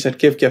now. He said,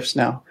 give gifts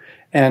now.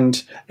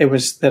 And it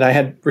was that I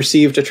had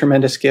received a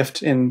tremendous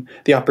gift in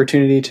the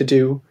opportunity to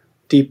do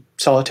deep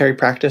solitary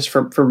practice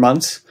for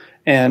months,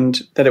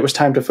 and that it was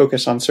time to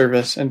focus on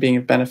service and being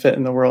of benefit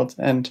in the world.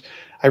 And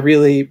I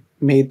really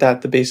made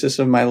that the basis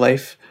of my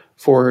life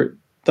for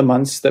the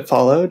months that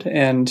followed,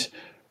 and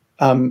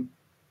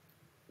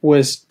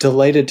was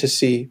delighted to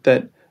see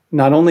that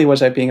not only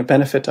was I being a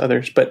benefit to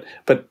others, but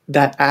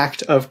that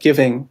act of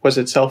giving was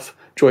itself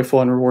joyful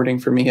and rewarding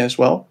for me as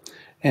well.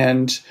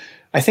 And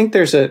I think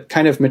there's a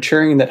kind of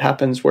maturing that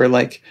happens where,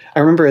 I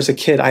remember as a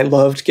kid, I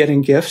loved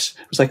getting gifts.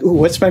 I was like, ooh,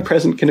 what's my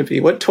present going to be?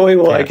 What toy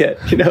will I get?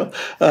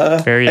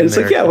 Very and it's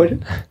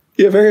American.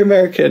 Very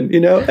American,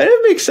 and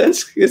it makes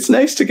sense. It's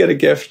nice to get a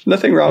gift.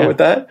 Nothing wrong with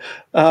that.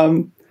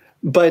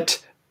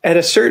 But at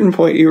a certain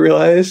point, you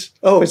realize,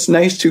 it's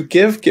nice to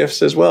give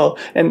gifts as well.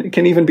 And it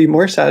can even be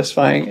more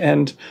satisfying.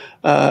 And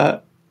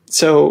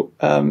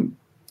and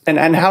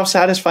how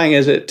satisfying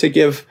is it to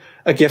give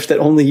a gift that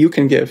only you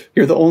can give?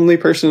 You're the only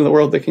person in the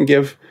world that can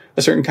give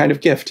a certain kind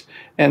of gift.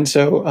 And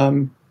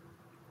so,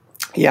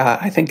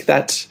 I think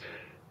that's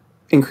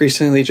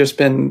increasingly just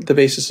been the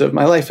basis of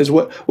my life, is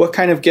what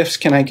kind of gifts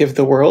can I give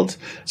the world?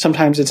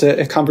 Sometimes it's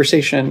a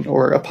conversation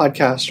or a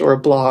podcast or a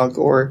blog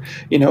or,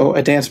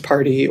 a dance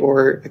party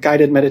or a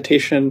guided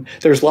meditation.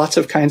 There's lots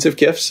of kinds of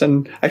gifts,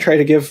 and I try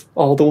to give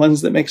all the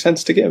ones that make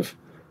sense to give.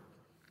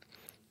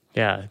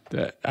 Yeah,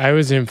 I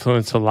was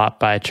influenced a lot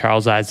by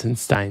Charles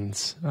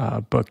Eisenstein's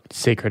book,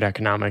 Sacred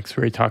Economics,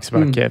 where he talks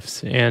about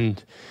gifts.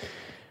 And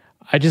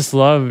I just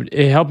loved,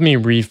 it helped me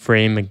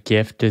reframe a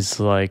gift as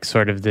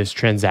sort of this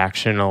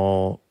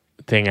transactional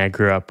thing I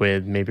grew up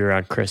with, maybe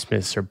around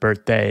Christmas or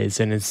birthdays,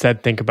 and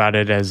instead think about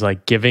it as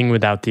giving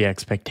without the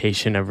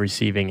expectation of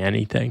receiving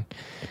anything.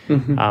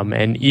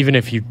 And even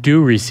if you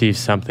do receive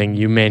something,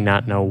 you may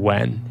not know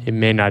when. It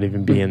may not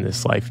even be in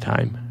this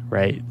lifetime,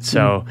 right?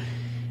 So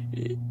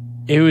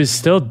it was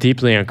still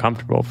deeply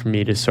uncomfortable for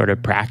me to sort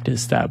of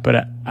practice that,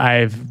 but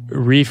I've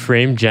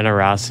reframed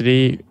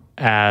generosity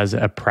as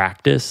a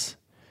practice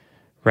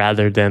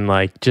rather than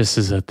like just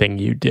as a thing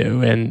you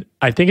do. And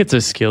I think it's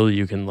a skill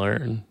you can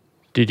learn.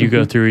 Did you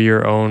go through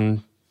your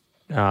own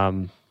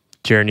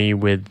journey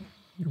with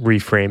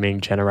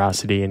reframing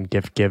generosity and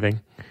gift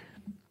giving?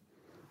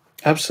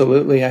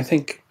 Absolutely. I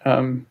think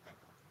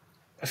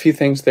a few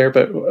things there,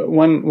 but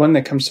one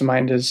that comes to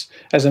mind is,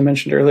 as I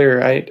mentioned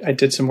earlier, I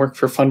did some work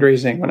for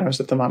fundraising when I was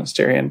at the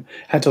monastery and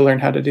had to learn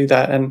how to do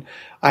that. And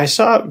I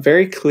saw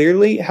very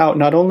clearly how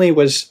not only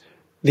was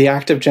the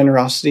act of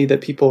generosity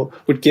that people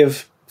would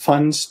give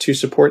funds to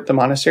support the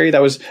monastery,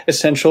 that was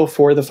essential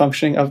for the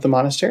functioning of the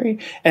monastery,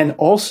 and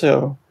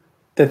also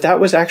that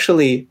was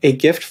actually a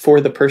gift for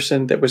the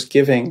person that was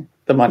giving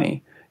the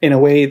money in a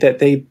way that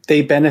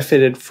they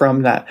benefited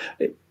from that.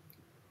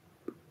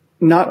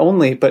 Not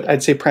only, but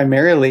I'd say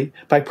primarily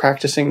by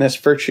practicing this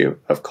virtue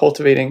of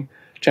cultivating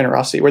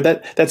generosity, where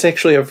that's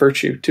actually a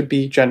virtue to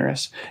be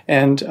generous.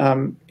 And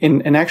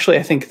actually,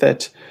 I think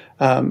that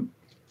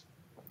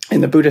in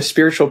the Buddhist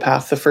spiritual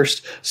path, the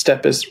first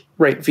step is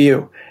right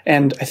view.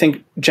 And I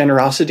think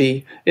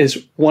generosity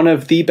is one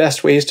of the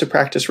best ways to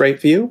practice right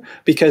view,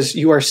 because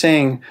you are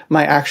saying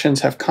my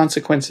actions have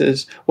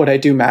consequences, what I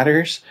do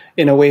matters,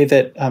 in a way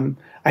that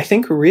I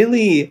think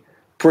really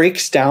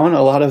breaks down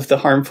a lot of the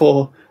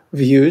harmful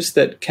views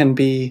that can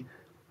be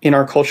in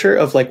our culture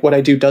of like what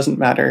I do doesn't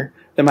matter,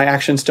 that my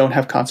actions don't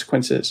have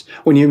consequences.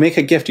 When you make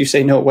a gift, you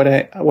say, no,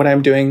 what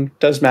I'm doing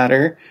does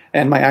matter,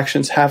 and my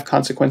actions have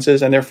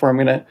consequences, and therefore I'm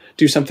going to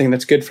do something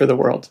that's good for the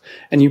world.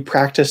 And you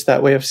practice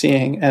that way of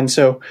seeing. And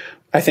so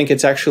I think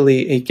it's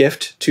actually a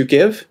gift to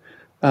give,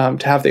 to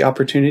have the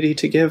opportunity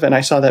to give. And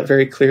I saw that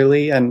very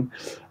clearly. And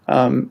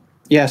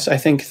yes, I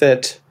think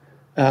that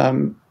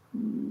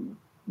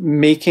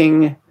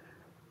making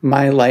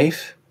my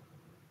life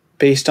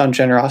based on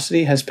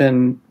generosity has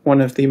been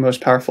one of the most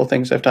powerful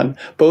things I've done.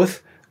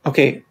 Both,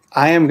 okay,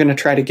 I am going to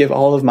try to give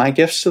all of my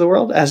gifts to the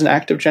world as an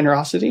act of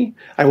generosity.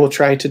 I will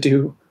try to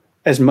do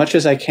as much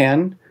as I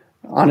can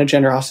on a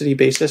generosity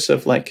basis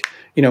of like,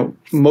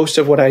 most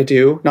of what I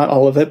do, not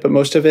all of it, but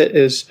most of it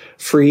is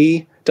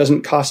free,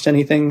 doesn't cost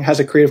anything, has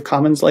a Creative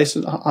Commons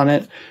license on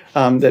it,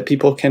 that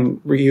people can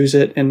reuse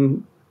it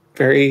in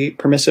very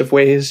permissive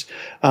ways.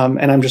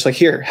 And I'm just like,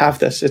 here, have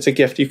this. It's a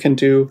gift. You can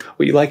do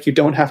what you like. You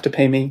don't have to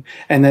pay me.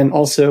 And then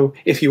also,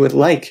 if you would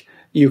like,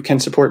 you can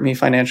support me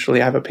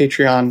financially. I have a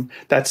Patreon.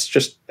 That's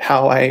just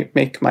how I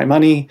make my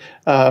money.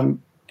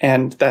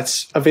 And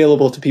that's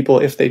available to people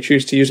if they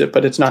choose to use it,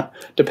 but it's not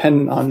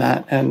dependent on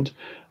that. And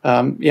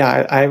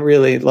I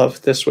really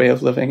love this way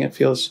of living. It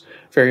feels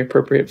very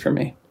appropriate for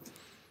me.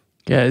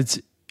 Yeah,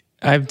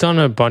 I've done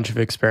a bunch of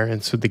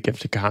experiments with the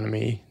gift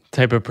economy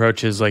type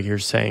approaches like you're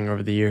saying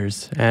over the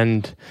years.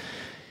 And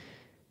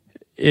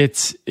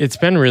it's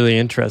been really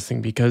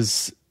interesting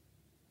because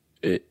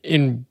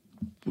in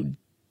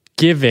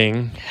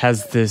giving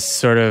has this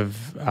sort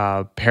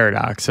of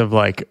paradox of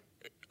like,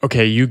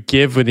 okay, you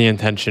give with the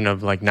intention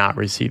of like not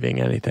receiving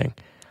anything.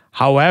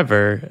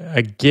 However,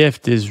 a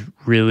gift is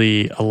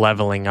really a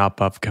leveling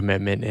up of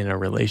commitment in a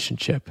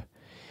relationship.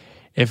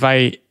 If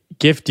I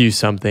gift you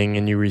something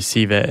and you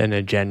receive it in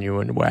a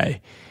genuine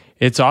way,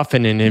 it's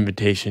often an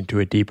invitation to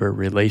a deeper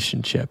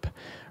relationship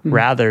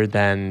rather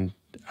than,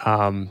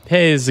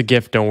 hey, it's a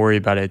gift, don't worry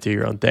about it, do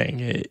your own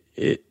thing.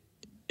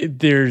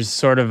 There's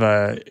sort of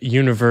a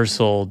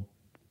universal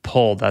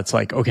pull that's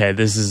like, okay,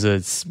 this is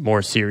a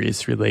more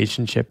serious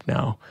relationship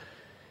now.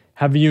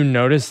 Have you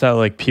noticed that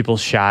like people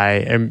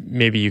shy, and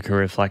maybe you can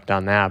reflect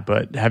on that,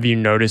 but have you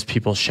noticed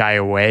people shy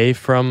away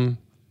from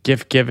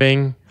gift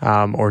giving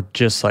or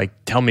just like,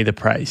 tell me the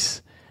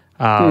price?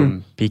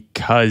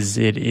 Because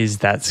it is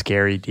that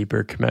scary,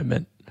 deeper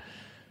commitment.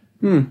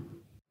 I'm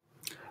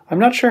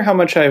not sure how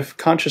much I've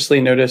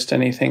consciously noticed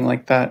anything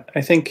like that.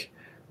 I think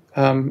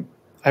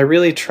I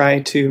really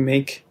try to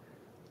make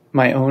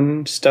my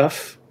own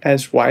stuff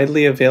as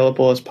widely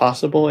available as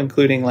possible,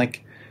 including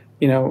like,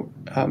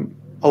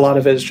 a lot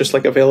of it is just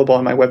like available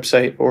on my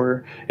website,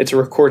 or it's a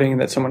recording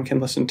that someone can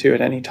listen to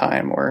at any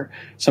time, or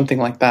something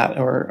like that,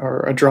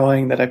 or a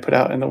drawing that I put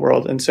out in the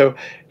world. And so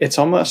it's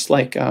almost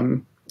like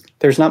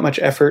there's not much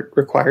effort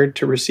required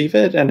to receive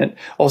it. And it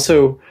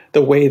also,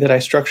 the way that I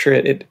structure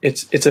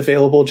it's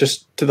available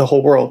just to the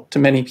whole world, to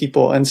many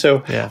people. And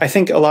so I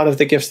think a lot of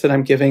the gifts that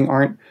I'm giving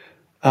aren't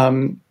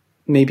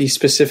maybe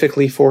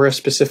specifically for a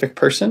specific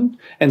person.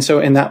 And so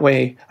in that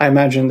way, I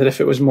imagine that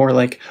if it was more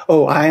like,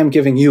 oh, I am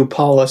giving you,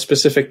 Paul, a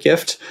specific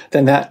gift,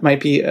 then that might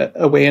be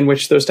a way in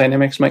which those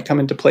dynamics might come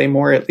into play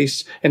more, at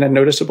least in a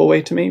noticeable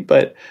way to me.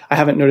 But I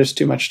haven't noticed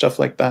too much stuff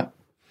like that.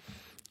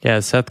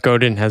 Yeah, Seth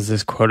Godin has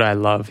this quote I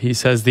love. He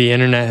says, the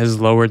internet has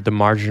lowered the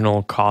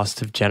marginal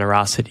cost of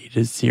generosity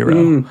to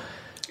zero.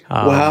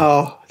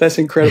 Wow, that's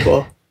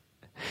incredible.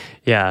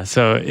 Yeah,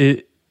 so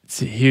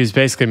he was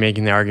basically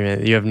making the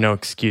argument that you have no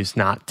excuse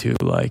not to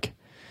like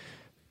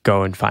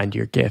go and find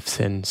your gifts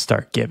and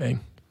start giving.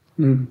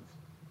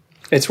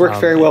 It's worked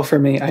very well for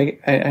me.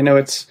 I know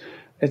it's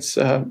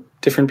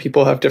different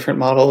people have different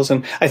models.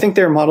 And I think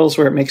there are models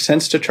where it makes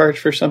sense to charge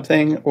for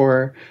something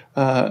or,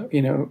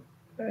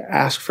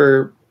 ask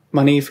for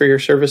money for your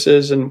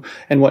services and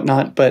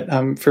whatnot.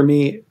 But for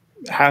me,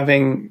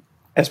 having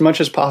as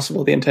much as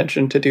possible the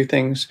intention to do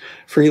things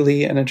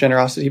freely and a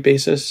generosity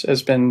basis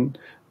has been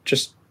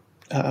just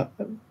a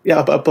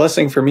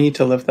blessing for me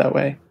to live that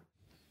way.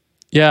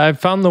 Yeah, I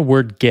found the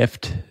word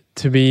gift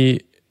to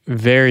be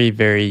very,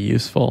 very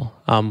useful.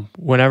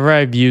 Whenever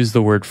I've used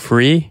the word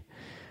free,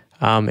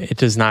 it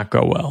does not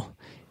go well,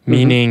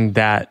 meaning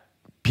that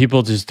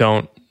people just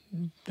don't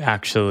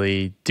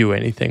actually do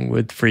anything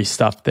with free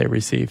stuff they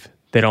receive.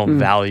 They don't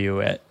value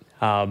it.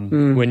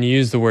 When you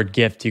use the word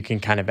gift, you can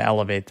kind of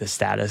elevate the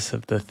status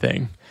of the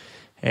thing.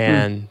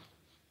 And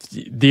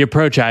the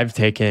approach I've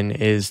taken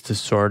is to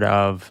sort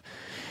of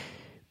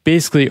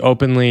basically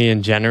openly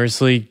and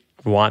generously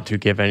want to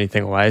give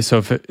anything away. So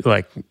if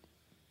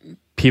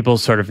people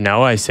sort of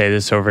know, I say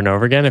this over and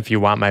over again, if you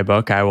want my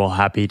book, I will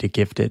happy to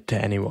gift it to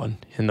anyone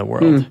in the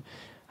world.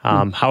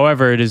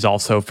 However, it is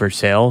also for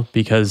sale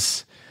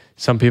because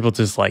some people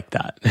just like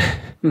that.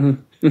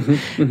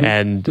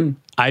 And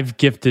I've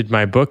gifted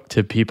my book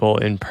to people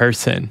in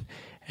person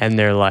and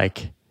they're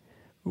like,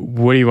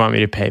 what do you want me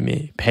to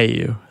pay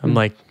you? I'm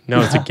like,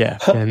 no, it's a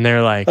gift. And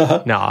they're like,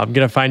 no, I'm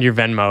going to find your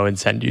Venmo and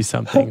send you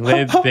something.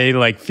 They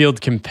like feel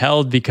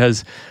compelled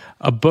because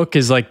a book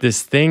is like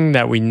this thing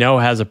that we know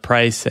has a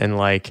price and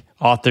like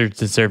authors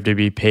deserve to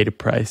be paid a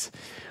price,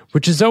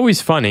 which is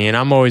always funny. And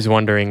I'm always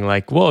wondering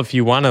like, well, if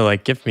you want to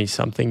like gift me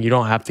something, you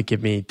don't have to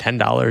give me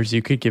 $10.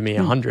 You could give me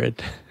 $100.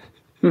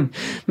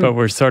 But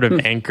we're sort of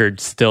anchored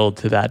still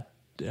to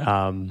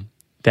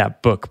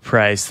that book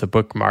price, the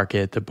book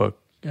market, the book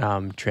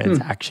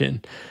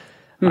transaction.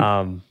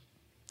 I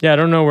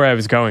don't know where I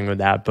was going with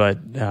that,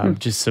 but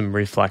just some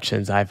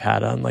reflections I've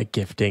had on like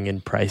gifting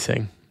and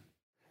pricing.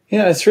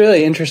 Yeah, it's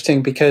really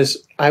interesting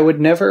because I would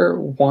never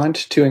want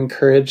to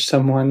encourage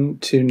someone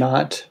to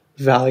not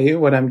value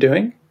what I'm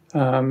doing.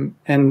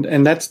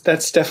 And that's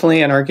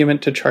definitely an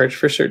argument to charge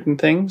for certain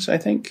things, I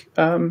think.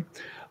 On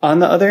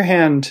the other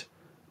hand,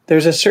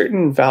 there's a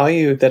certain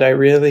value that I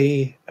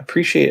really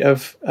appreciate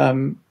of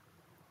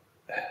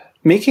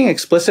making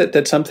explicit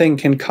that something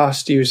can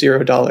cost you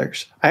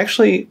 $0. I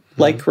actually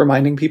like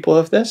reminding people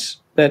of this,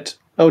 that,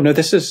 oh, no,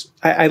 this is,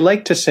 I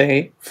like to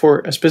say for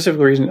a specific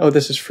reason, oh,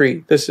 this is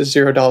free. This is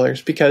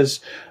 $0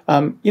 because,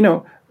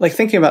 like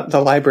thinking about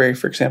the library,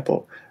 for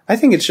example, I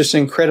think it's just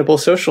an incredible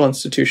social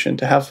institution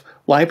to have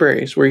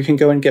libraries where you can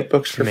go and get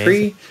books for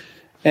free.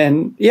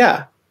 And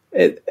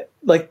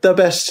like the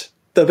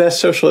best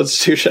social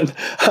institution.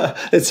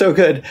 It's so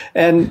good.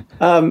 And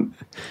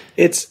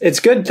it's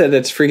good that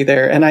it's free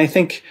there. And I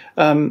think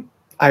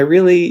I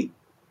really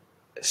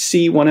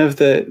see one of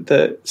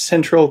the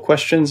central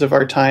questions of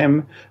our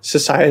time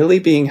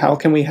societally being how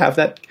can we have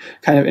that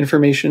kind of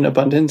information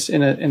abundance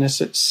in a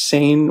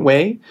sane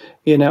way,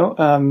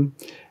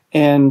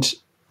 and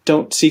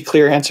don't see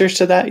clear answers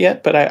to that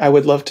yet. But I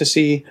would love to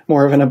see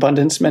more of an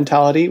abundance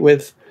mentality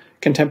with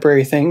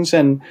contemporary things.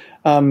 And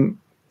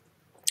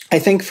I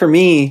think for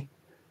me,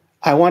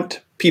 I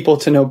want people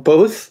to know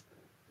both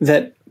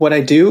that what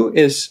I do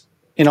is,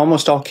 in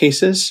almost all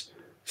cases,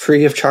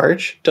 free of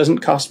charge, doesn't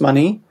cost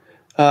money,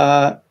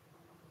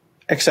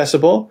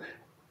 accessible.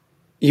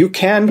 You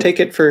can take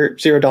it for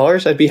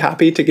 $0. I'd be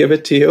happy to give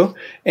it to you.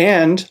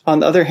 And on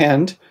the other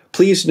hand,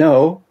 please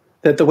know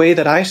that the way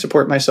that I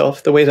support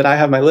myself, the way that I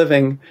have my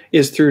living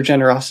is through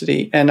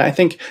generosity. And I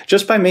think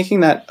just by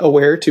making that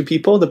aware to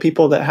people, the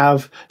people that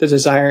have the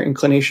desire,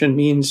 inclination,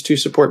 means to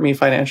support me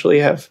financially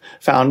have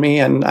found me,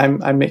 and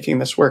I'm making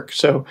this work.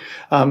 So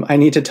I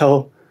need to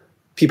tell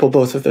people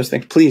both of those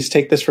things. Please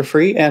take this for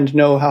free and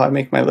know how I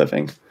make my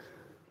living.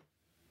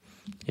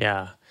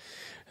 Yeah,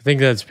 I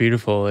think that's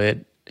beautiful.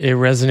 It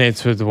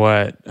resonates with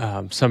what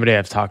somebody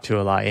I've talked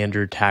to a lot,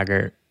 Andrew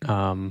Taggart,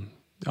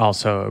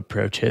 also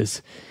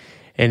approaches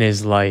in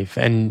his life.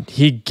 And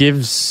he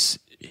gives,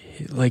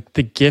 like,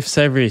 the gifts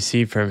I've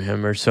received from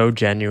him are so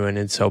genuine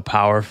and so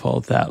powerful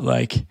that,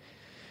 like,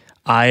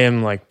 I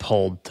am, like,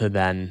 pulled to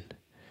then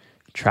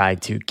try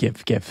to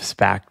give gifts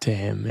back to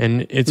him.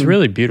 And it's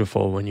really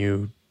beautiful when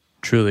you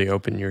truly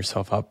open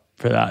yourself up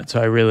for that. So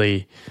I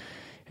really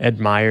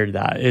admired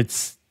that.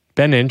 It's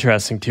been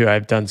interesting too.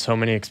 I've done so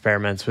many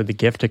experiments with the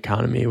gift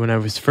economy. When I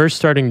was first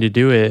starting to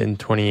do it in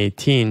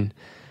 2018,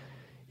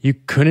 you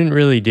couldn't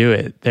really do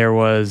it. There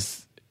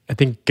was, I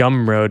think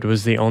Gumroad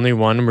was the only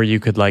one where you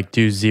could like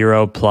do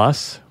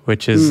 0+,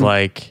 which is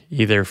like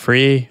either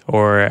free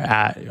or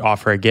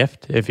offer a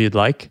gift if you'd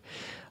like.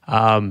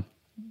 2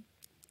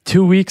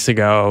 weeks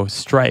ago,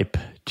 Stripe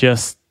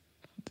just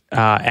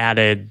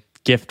added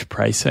gift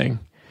pricing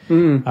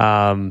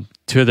to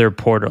their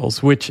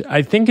portals, which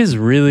I think is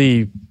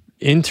really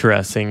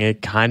interesting.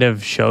 It kind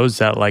of shows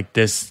that like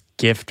this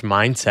gift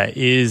mindset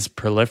is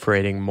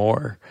proliferating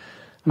more.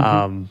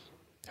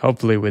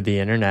 Hopefully with the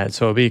internet.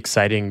 So it'll be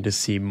exciting to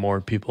see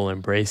more people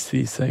embrace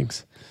these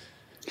things.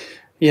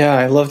 Yeah,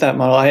 I love that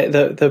model.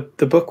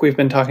 The book we've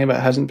been talking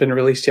about hasn't been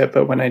released yet,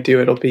 but when I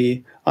do, it'll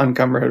be on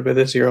Gumroad with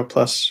a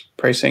 0+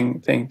 pricing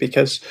thing,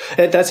 because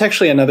that's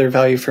actually another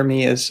value for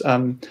me is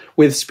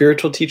with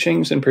spiritual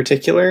teachings in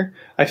particular,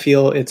 I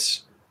feel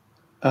it's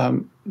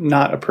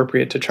not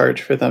appropriate to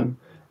charge for them.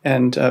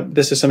 And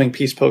this is something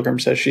Peace Pilgrim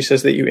says. She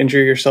says that you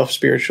injure yourself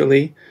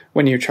spiritually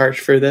when you charge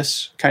for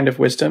this kind of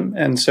wisdom.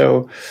 And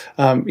so,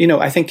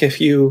 I think if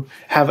you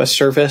have a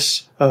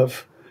service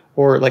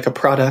or like a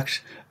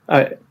product,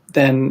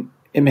 then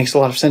it makes a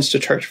lot of sense to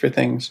charge for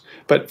things.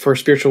 But for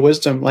spiritual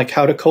wisdom, like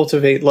how to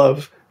cultivate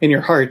love in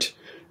your heart,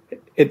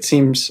 it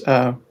seems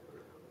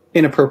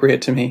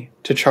inappropriate to me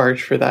to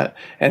charge for that.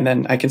 And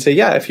then I can say,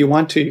 yeah, if you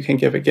want to, you can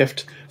give a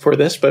gift for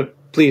this, but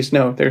please,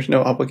 no, there's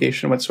no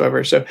obligation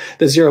whatsoever. So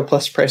the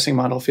 0+ pricing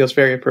model feels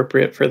very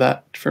appropriate for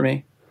that for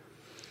me.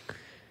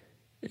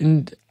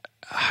 And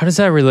how does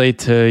that relate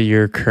to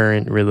your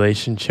current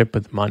relationship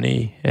with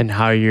money and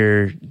how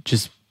you're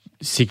just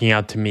seeking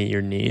out to meet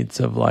your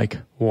needs of like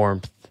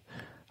warmth,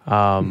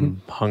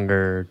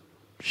 hunger,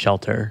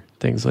 shelter,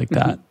 things like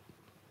that?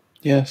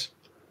 Yes.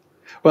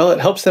 Well, it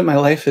helps that my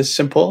life is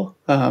simple.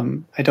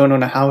 I don't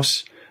own a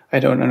house. I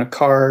don't own a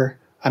car.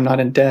 I'm not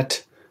in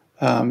debt.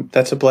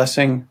 That's a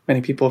blessing. Many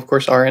people, of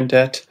course, are in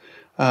debt.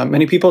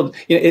 Many people,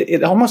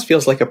 it almost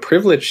feels like a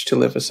privilege to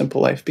live a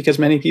simple life, because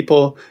many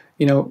people,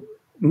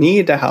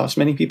 need a house.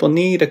 Many people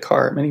need a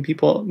car. Many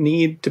people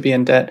need to be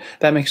in debt.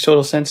 That makes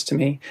total sense to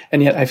me.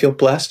 And yet I feel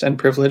blessed and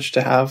privileged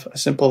to have a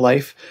simple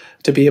life,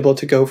 to be able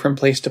to go from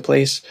place to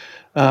place.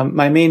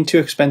 My main two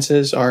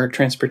expenses are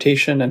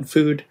transportation and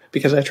food,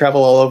 because I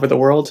travel all over the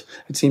world.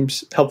 It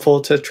seems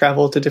helpful to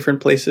travel to different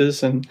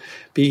places and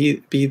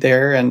be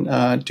there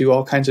and do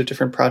all kinds of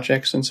different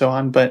projects and so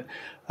on. But,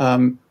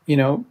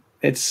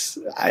 it's,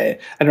 I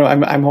don't know,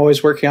 I'm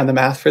always working on the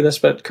math for this,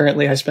 but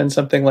currently I spend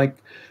something like,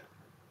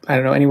 I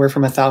don't know, anywhere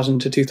from $1,000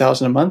 to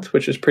 $2,000 a month,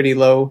 which is pretty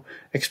low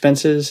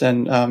expenses.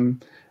 And,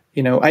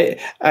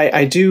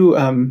 I do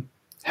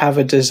have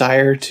a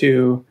desire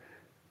to,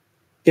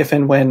 if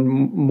and when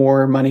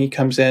more money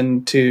comes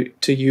in, to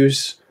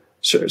use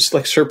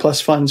like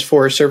surplus funds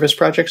for service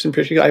projects in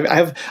particular.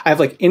 I have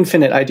like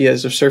infinite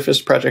ideas of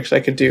service projects I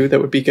could do that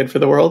would be good for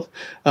the world.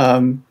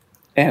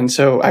 And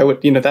so I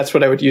would, that's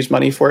what I would use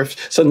money for.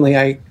 If suddenly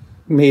I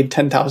made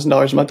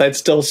 $10,000 a month, I'd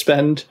still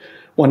spend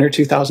 $1,000 or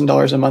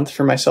 $2,000 a month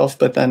for myself,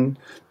 but then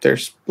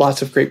there's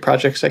lots of great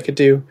projects I could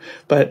do.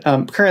 But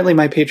currently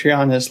my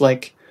Patreon is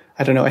like,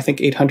 I don't know, I think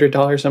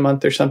 $800 a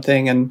month or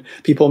something, and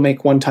people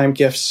make one-time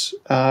gifts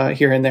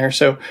here and there.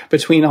 So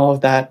between all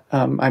of that,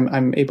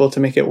 I'm able to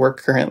make it work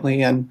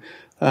currently, and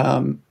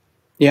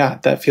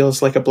that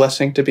feels like a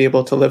blessing to be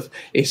able to live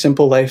a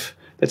simple life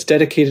that's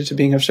dedicated to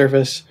being of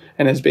service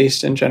and is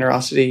based in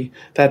generosity.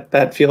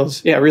 That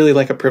feels really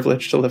like a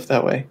privilege to live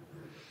that way.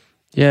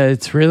 Yeah,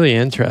 it's really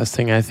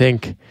interesting. I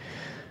think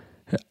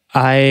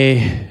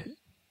when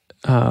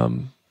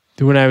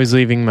I was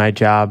leaving my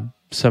job,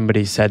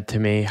 somebody said to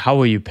me, "How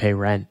will you pay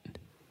rent?"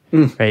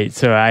 Right.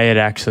 So I had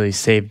actually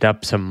saved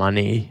up some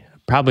money,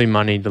 probably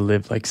money to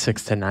live like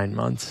 6 to 9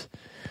 months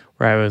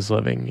where I was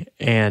living.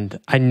 And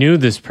I knew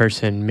this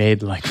person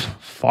made like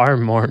far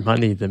more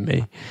money than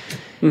me.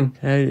 And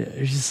I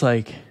was just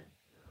like,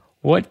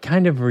 what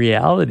kind of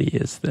reality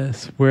is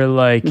this? Where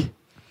like,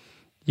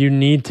 you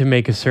need to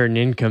make a certain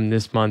income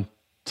this month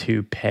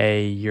to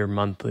pay your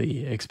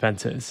monthly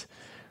expenses,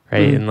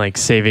 right? And like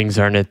savings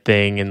aren't a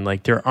thing, and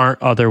like there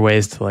aren't other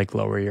ways to like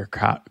lower your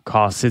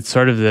costs. It's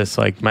sort of this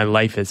like, my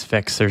life is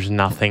fixed, there's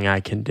nothing I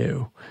can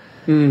do.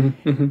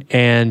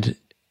 And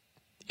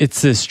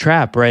it's this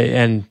trap, right?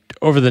 And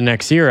over the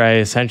next year, I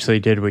essentially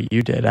did what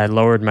you did. I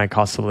lowered my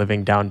cost of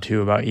living down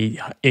to about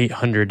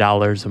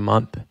 $800 a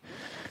month.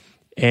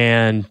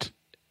 And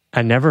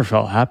I never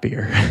felt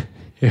happier.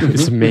 It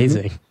was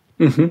amazing.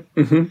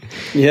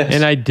 Yes.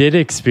 And I did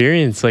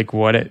experience like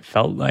what it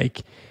felt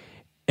like.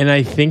 And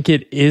I think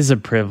it is a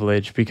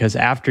privilege, because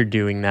after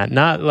doing that,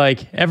 not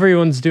like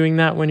everyone's doing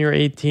that when you're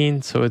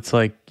 18. So it's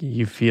like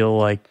you feel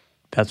like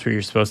that's what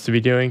you're supposed to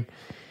be doing.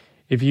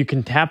 If you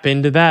can tap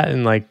into that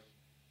and like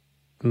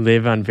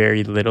live on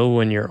very little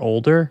when you're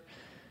older,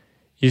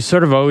 you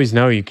sort of always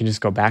know you can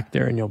just go back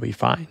there and you'll be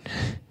fine.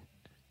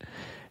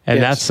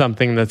 And that's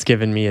something that's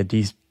given me a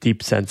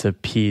deep sense of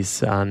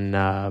peace on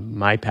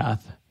my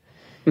path.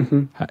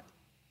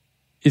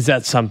 Is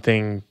that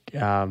something,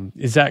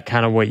 is that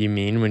kind of what you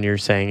mean when you're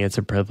saying it's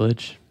a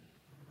privilege?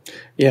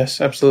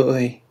 Yes,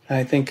 absolutely.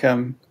 I think,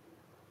 it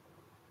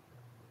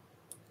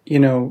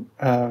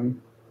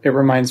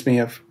reminds me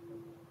of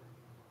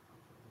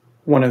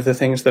one of the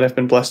things that I've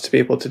been blessed to be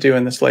able to do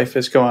in this life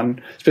is go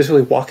on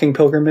specifically walking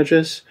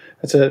pilgrimages.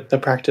 That's a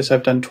practice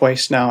I've done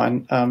twice now.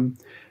 And,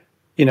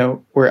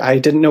 where I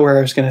didn't know where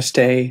I was going to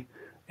stay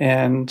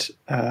and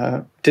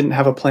didn't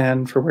have a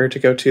plan for where to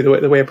go to.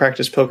 The way I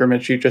practice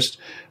pilgrimage, you just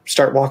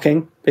start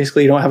walking.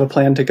 Basically, you don't have a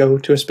plan to go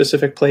to a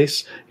specific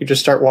place. You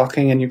just start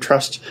walking, and you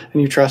trust,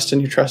 and you trust,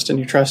 and you trust, and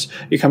you trust.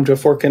 You come to a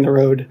fork in the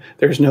road.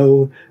 There's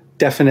no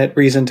definite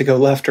reason to go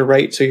left or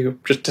right, so you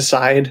just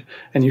decide,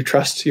 and you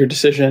trust your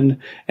decision.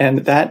 And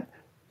that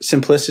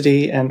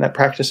simplicity and that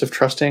practice of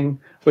trusting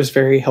was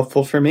very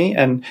helpful for me.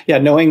 And yeah,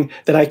 knowing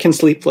that I can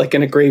sleep like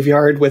in a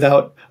graveyard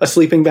without a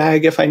sleeping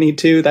bag if I need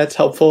to, that's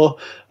helpful.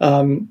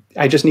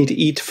 I just need to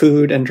eat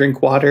food and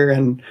drink water.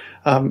 And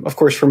of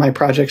course, for my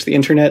projects, the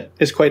internet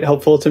is quite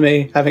helpful to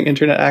me, having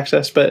internet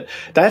access. But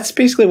that's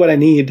basically what I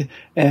need.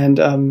 And,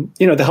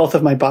 the health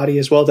of my body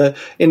as well.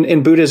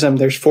 In Buddhism,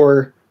 there's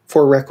four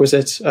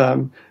requisites,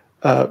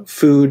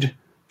 food,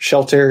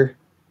 shelter,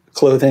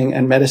 clothing,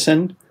 and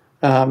medicine.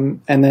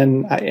 And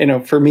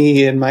then, for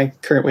me, in my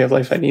current way of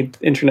life, I need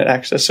internet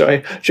access. So I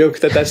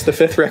joke that that's the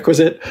fifth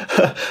requisite.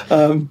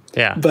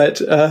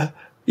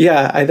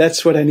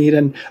 That's what I need.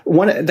 And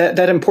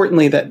that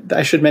importantly, that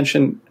I should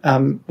mention,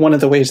 one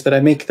of the ways that I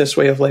make this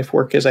way of life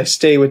work is I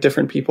stay with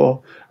different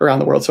people around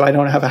the world. So I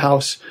don't have a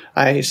house.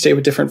 I stay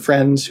with different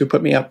friends who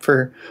put me up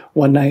for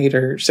one night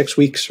or 6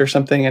 weeks or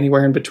something,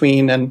 anywhere in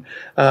between. And,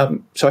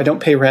 so I don't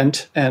pay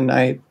rent and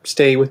I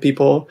stay with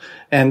people,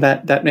 and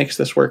that makes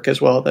this work as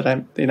well, that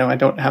I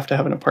don't have to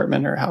have an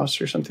apartment or a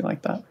house or something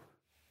like that.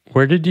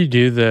 Where did you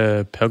do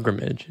the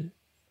pilgrimage?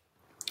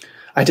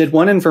 I did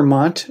one in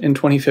Vermont in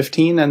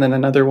 2015 and then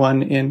another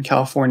one in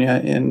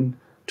California in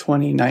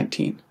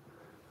 2019.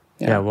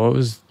 Yeah. What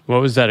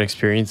was that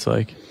experience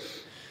like?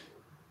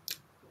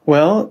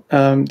 Well,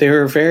 they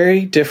were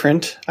very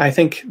different. I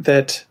think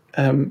that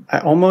I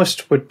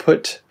almost would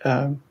put,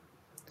 the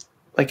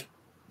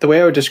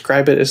way I would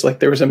describe it is like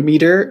there was a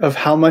meter of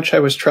how much I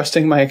was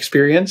trusting my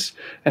experience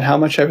and how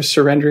much I was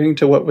surrendering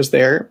to what was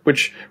there,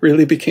 which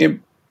really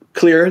became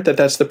clear that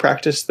that's the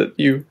practice that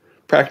you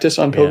practice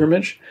on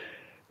pilgrimage.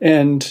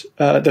 And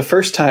the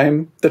first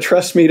time, the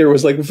trust meter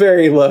was like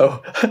very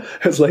low.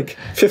 It was like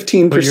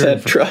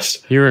 15%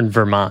 trust. You're in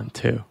Vermont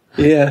too.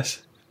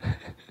 Yes.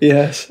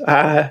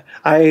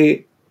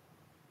 I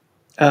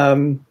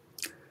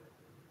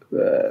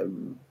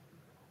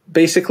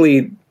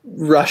basically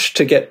rushed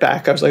to get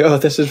back. I was like, oh,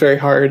 this is very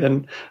hard.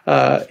 And,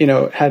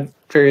 had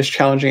various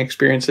challenging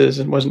experiences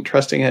and wasn't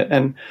trusting it,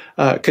 and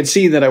could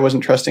see that I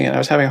wasn't trusting it. I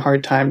was having a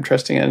hard time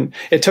trusting it. And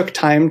it took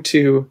time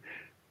to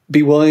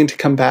be willing to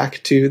come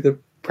back to the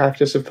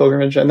practice of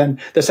pilgrimage. And then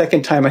the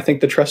second time, I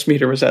think the trust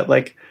meter was at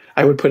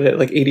I would put it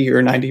at 80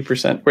 or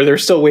 90%, where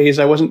there's still ways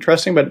I wasn't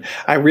trusting, but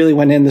I really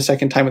went in the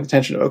second time with the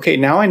intention of, okay,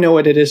 now I know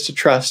what it is to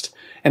trust,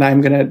 and I'm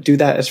going to do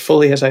that as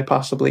fully as I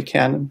possibly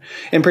can. And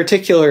in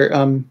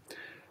particular,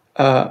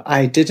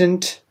 I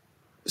didn't.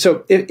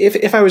 So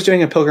if I was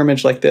doing a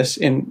pilgrimage like this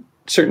in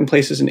certain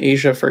places in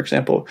Asia, for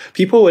example,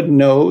 people would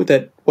know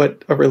that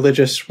what a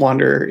religious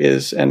wanderer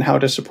is and how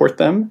to support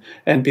them,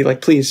 and be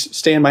like, please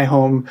stay in my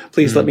home.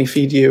 Please let me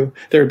feed you.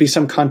 There would be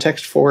some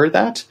context for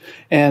that.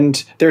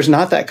 And there's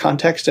not that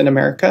context in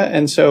America.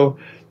 And so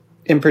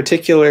in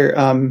particular,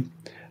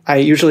 I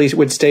usually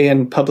would stay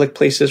in public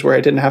places where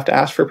I didn't have to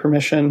ask for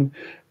permission.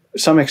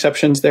 Some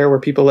exceptions there where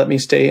people let me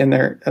stay in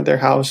their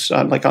house,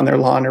 on their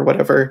lawn or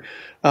whatever.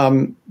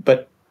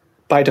 But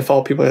by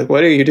default, people are like,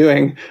 what are you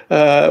doing?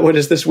 What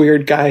is this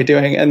weird guy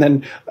doing? And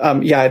then,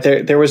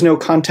 there was no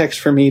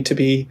context for me to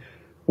be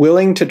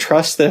willing to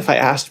trust that if I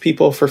asked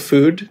people for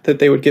food, that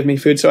they would give me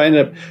food. So I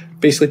ended up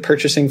basically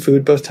purchasing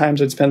food both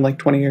times. I'd spend like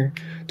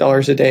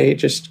 $20 a day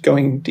just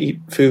going to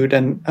eat food.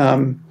 And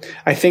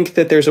I think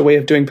that there's a way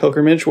of doing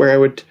pilgrimage where I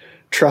would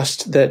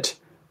trust that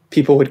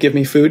people would give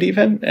me food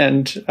even.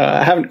 And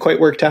I haven't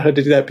quite worked out how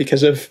to do that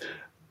because of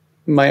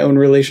my own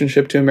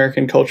relationship to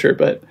American culture.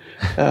 But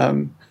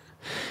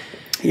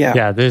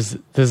yeah, there's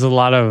a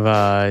lot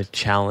of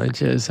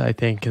challenges, I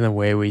think, in the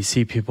way we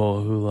see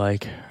people who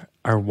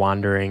are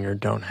wandering or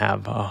don't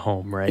have a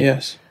home, right?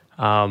 Yes.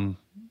 I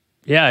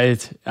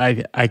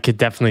could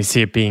definitely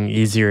see it being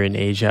easier in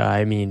Asia.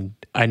 I mean,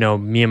 I know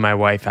me and my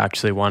wife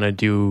actually want to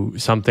do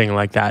something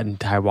like that in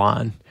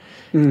Taiwan.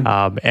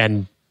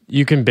 And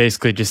you can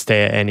basically just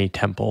stay at any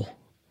temple.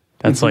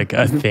 That's like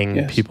a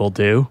thing people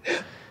do.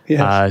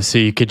 Yes. So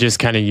you could just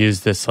kind of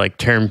use this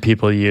term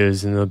people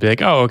use, and they'll be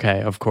like, oh,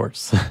 okay, of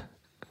course.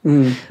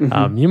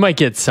 You might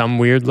get some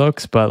weird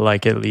looks, but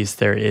at least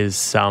there is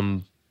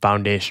some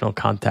foundational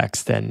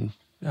context and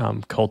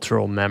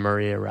cultural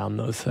memory around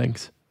those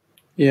things.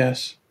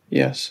 Yes.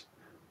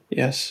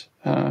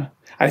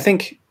 I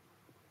think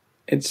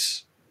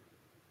it's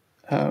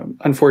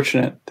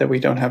unfortunate that we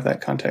don't have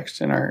that context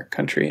in our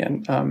country.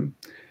 And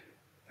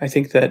I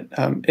think that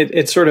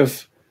it's sort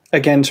of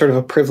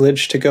a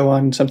privilege to go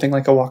on something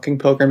like a walking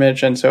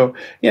pilgrimage. And so,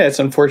 it's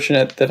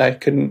unfortunate that I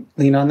couldn't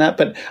lean on that.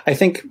 But I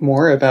think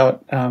more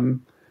about,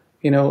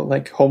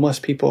 homeless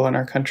people in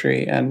our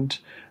country and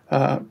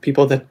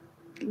people that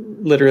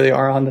literally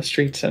are on the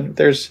streets. And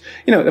there's,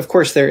 of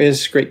course, there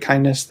is great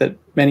kindness that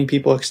many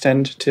people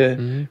extend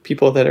to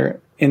people that are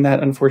in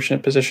that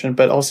unfortunate position.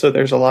 But also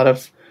there's a lot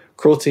of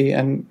cruelty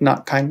and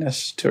not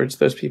kindness towards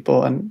those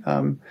people.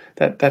 And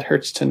that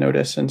hurts to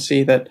notice and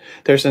see that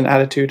there's an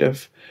attitude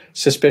of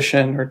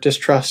suspicion or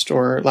distrust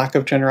or lack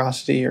of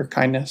generosity or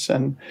kindness.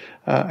 And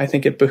I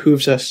think it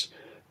behooves us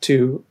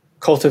to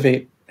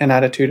cultivate an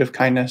attitude of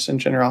kindness and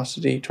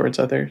generosity towards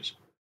others.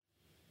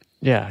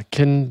 Yeah.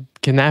 Can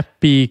that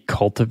be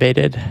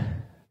cultivated?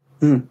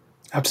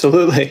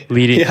 Absolutely.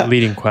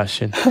 Leading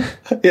question.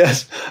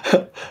 Yes.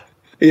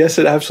 Yes,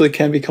 it absolutely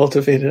can be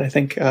cultivated. I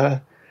think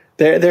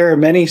there are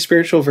many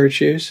spiritual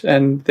virtues,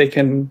 and they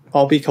can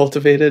all be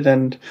cultivated,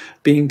 and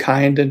being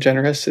kind and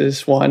generous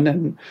is one,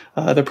 and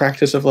the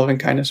practice of loving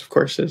kindness, of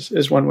course,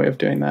 is one way of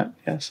doing that.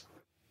 Yes.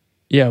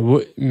 Yeah,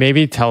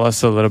 maybe tell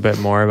us a little bit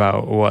more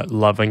about what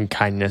loving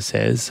kindness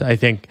is. I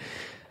think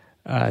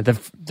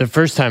the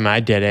first time I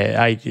did it,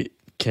 I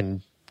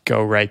can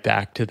go right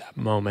back to that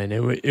moment.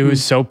 It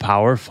was so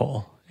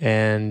powerful,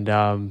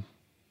 and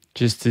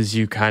just as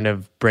you kind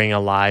of bring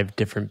alive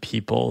different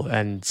people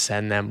and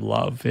send them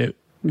love, it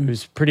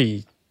was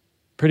pretty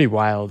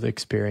wild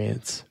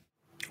experience.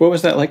 What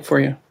was that like for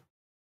you?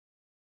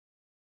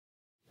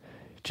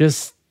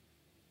 Just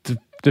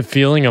the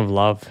feeling of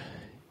love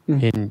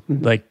in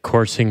like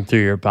coursing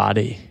through your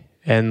body,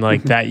 and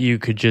like that you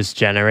could just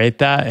generate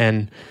that.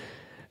 And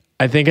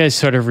I think I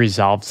sort of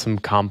resolved some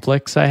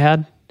conflicts I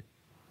had.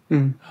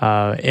 And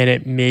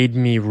it made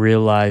me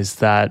realize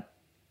that,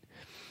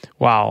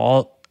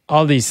 wow,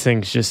 all these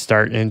things just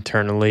start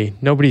internally.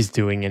 Nobody's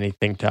doing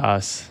anything to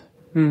us.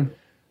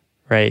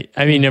 Right?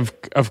 I mean,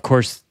 of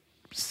course,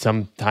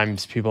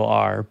 sometimes people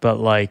are, but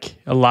like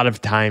a lot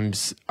of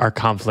times our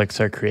conflicts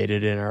are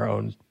created in our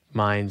own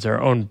minds, our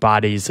own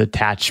body's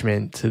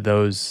attachment to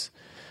those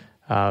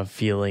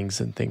feelings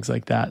and things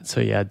like that.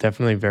 So yeah,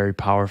 definitely very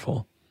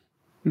powerful.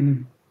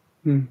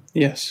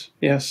 Yes.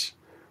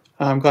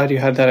 I'm glad you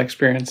had that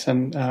experience,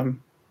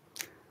 and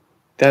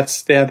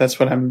that's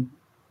what I'm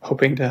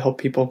hoping to help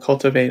people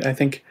cultivate. I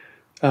think,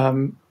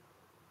 loving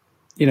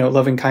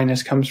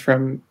kindness comes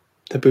from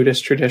the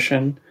Buddhist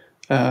tradition.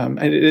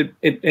 And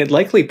it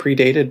likely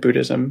predated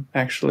Buddhism,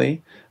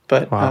 actually,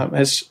 but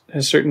has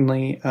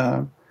certainly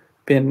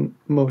been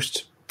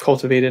most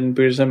cultivated in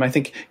Buddhism. I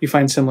think you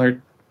find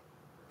similar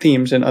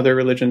themes in other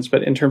religions,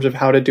 but in terms of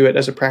how to do it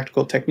as a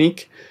practical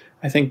technique,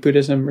 I think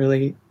Buddhism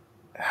really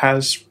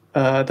has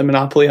the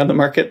monopoly on the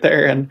market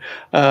there. And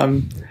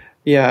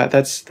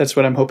that's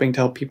what I'm hoping to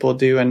help people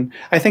do. And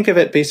I think of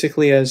it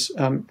basically as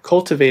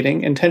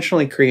cultivating,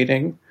 intentionally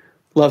creating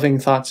loving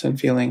thoughts and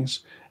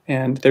feelings.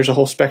 And there's a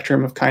whole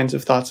spectrum of kinds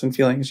of thoughts and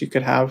feelings you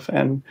could have,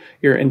 and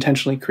you're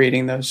intentionally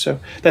creating those. So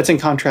that's in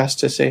contrast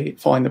to, say,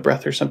 following the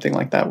breath or something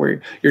like that, where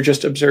you're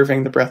just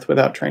observing the breath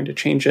without trying to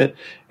change it.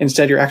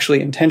 Instead, you're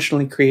actually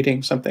intentionally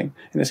creating something,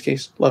 in this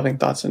case, loving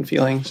thoughts and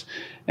feelings.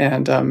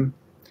 And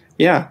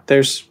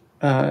there's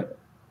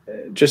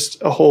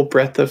just a whole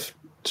breadth of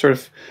sort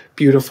of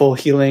beautiful,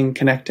 healing,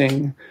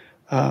 connecting,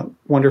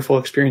 wonderful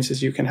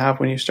experiences you can have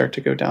when you start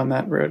to go down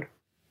that road.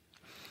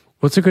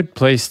 What's a good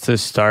place to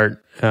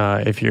start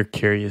if you're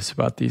curious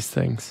about these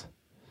things?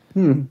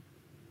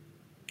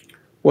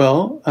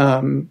 Well,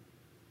 I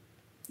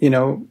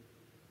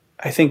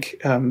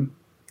think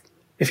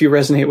if you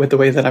resonate with the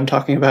way that I'm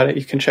talking about it,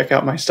 you can check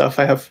out my stuff.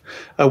 I have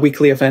a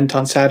weekly event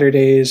on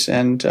Saturdays,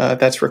 and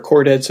that's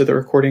recorded, so the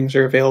recordings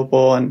are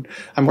available. And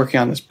I'm working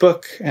on this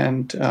book,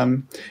 and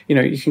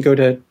you can go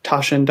to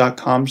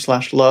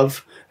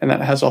Tasshin.com/love, and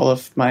that has all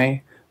of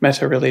my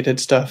meta-related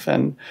stuff.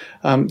 And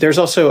there's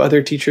also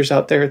other teachers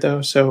out there,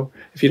 though. So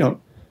if you don't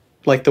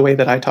like the way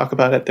that I talk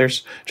about it,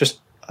 there's just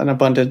an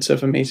abundance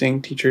of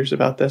amazing teachers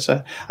about this.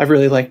 I've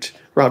really liked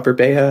Rob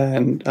Burbea,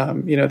 and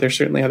there's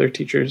certainly other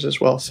teachers as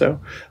well. So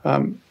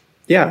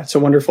it's a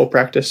wonderful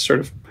practice,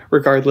 sort of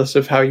regardless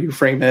of how you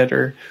frame it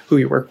or who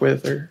you work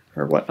with or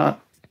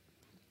whatnot.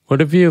 What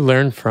have you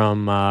learned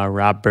from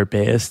Rob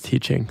Burbea's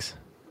teachings?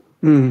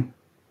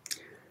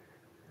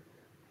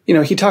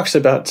 He talks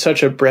about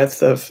such a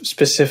breadth of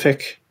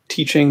specific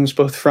teachings,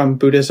 both from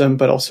Buddhism,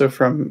 but also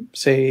from,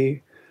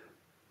 say,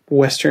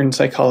 Western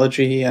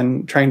psychology,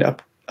 and trying to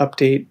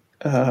update,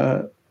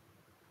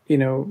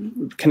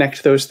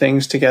 connect those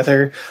things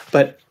together.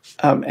 But,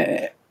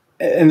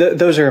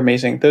 those are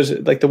amazing. Those,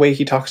 like the way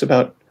he talks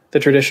about the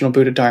traditional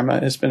Buddha Dharma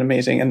has been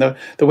amazing. And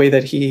the way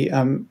that he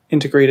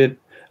integrated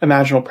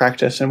imaginal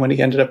practice, and when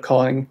he ended up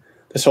calling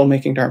the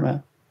soul-making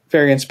Dharma,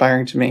 very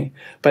inspiring to me.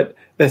 But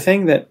the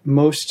thing that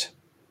most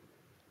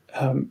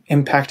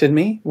impacted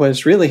me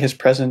was really his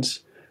presence.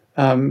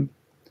 I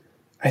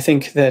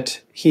think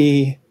that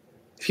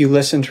if you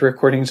listen to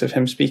recordings of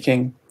him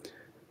speaking,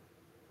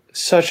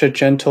 such a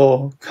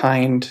gentle,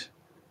 kind,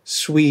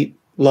 sweet,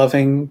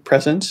 loving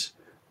presence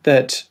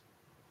that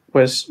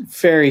was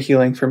very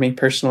healing for me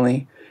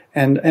personally,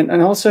 and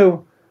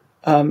also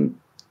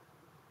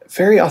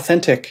very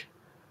authentic,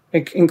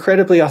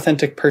 incredibly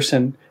authentic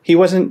person. He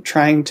wasn't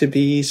trying to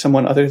be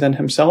someone other than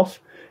himself.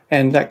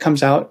 And that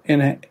comes out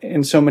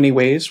in so many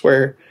ways,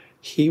 where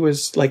he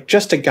was like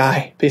just a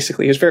guy,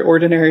 basically. He was very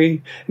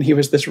ordinary, and he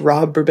was this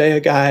Rob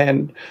Burbea guy,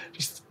 and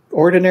just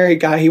ordinary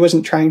guy. He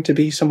wasn't trying to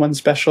be someone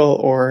special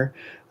or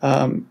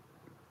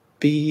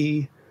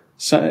attain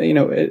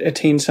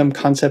some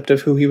concept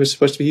of who he was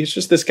supposed to be. He's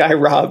just this guy,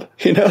 Rob,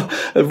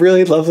 a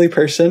really lovely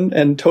person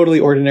and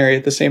totally ordinary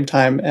at the same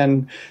time.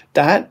 And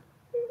that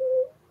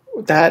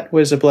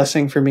was a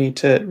blessing for me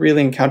to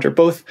really encounter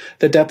both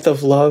the depth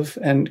of love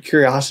and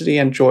curiosity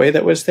and joy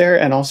that was there,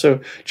 and also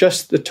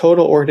just the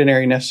total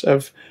ordinariness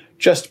of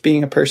just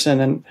being a person.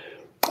 And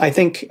I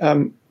think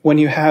when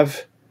you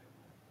have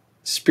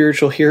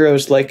spiritual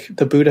heroes like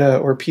the Buddha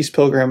or Peace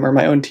Pilgrim or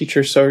my own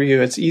teacher Soryu,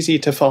 it's easy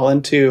to fall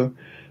into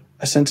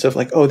a sense of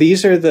like, oh,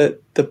 these are the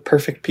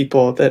perfect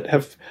people that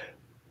have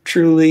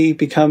truly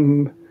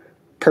become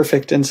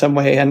perfect in some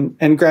way.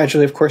 And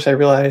gradually, of course, I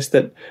realized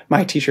that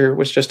my teacher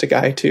was just a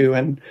guy too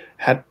and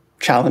had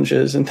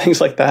challenges and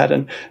things like that.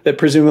 And that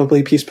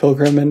presumably Peace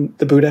Pilgrim and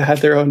the Buddha had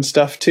their own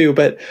stuff too.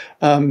 But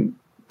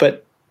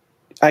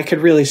I could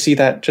really see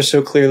that just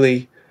so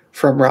clearly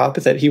from Rob,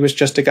 that he was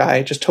just a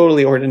guy, just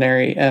totally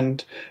ordinary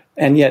and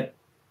yet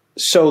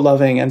so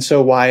loving and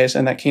so wise.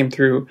 And that came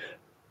through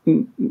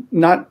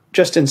not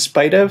just in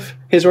spite of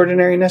his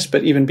ordinariness,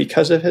 but even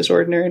because of his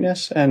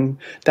ordinariness. And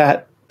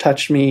that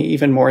touched me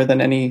even more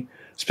than any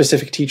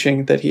specific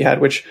teaching that he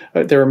had, which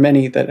there are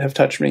many that have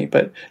touched me,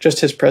 but just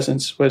his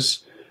presence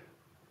was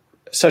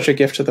such a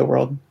gift to the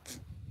world.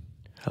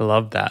 I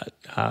love that.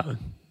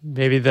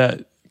 Maybe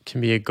that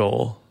can be a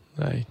goal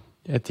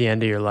at the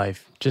end of your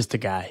life, just a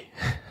guy.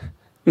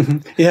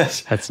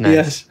 Yes. That's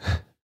nice.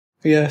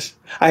 Yes.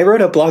 I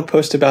wrote a blog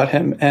post about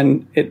him,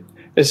 and it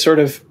is sort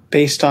of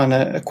based on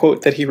a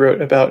quote that he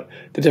wrote about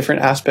the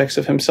different aspects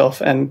of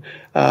himself. And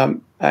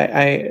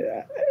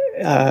I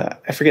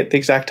forget the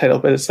exact title,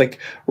 but it's like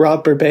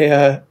Rob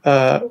Burbea,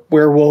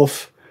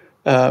 werewolf,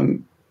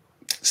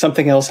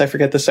 something else. I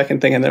forget the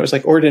second thing. And there was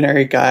like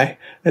ordinary guy.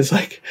 It's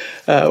like,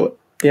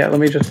 let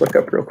me just look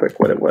up real quick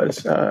what it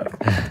was.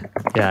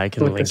 Yeah, I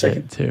can link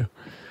it too.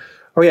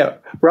 Oh yeah.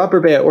 Rob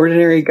Burbea,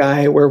 ordinary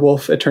guy,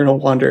 werewolf, eternal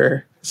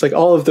wanderer. It's like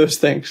all of those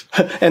things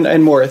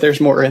and more.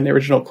 There's more in the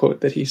original quote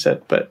that he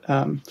said, but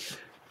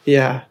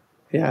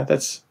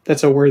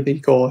that's a worthy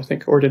goal. I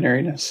think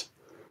ordinariness.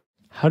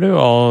 How do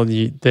all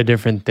the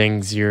different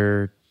things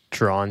you're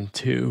drawn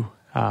to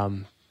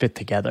fit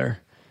together?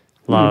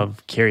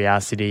 Love,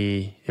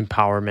 curiosity,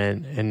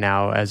 empowerment, and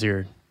now as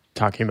you're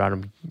talking about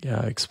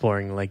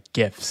exploring like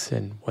gifts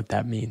and what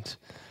that means.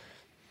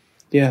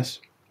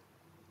 Yes.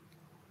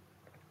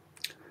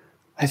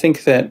 I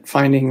think that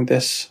finding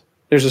this,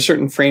 there's a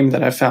certain frame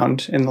that I've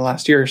found in the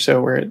last year or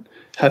so where it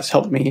has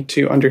helped me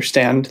to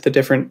understand the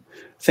different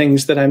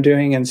things that I'm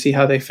doing and see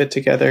how they fit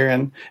together.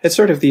 And it's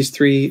sort of these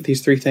three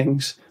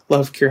things: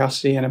 love,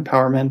 curiosity, and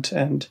empowerment.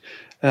 And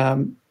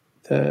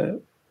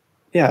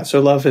so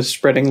love is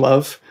spreading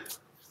love,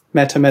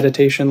 metta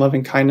meditation,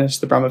 loving kindness,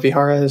 the Brahma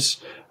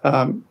Viharas,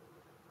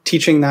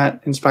 teaching that,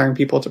 inspiring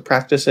people to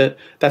practice it.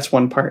 That's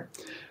one part.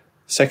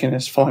 Second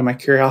is following my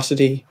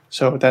curiosity.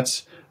 So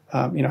that's,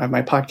 I have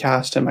my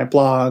podcast and my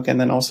blog, and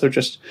then also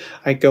just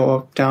I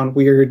go down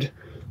weird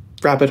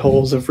rabbit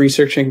holes of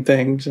researching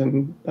things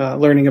and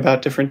learning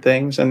about different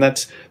things, and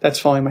that's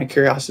following my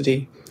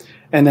curiosity.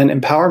 And then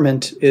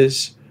empowerment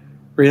is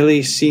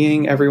really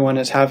seeing everyone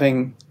as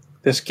having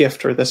this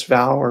gift or this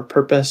vow or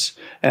purpose,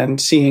 and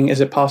seeing, is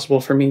it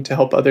possible for me to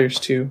help others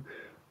to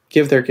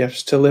give their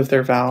gifts, to live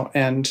their vow,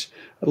 and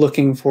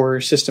looking for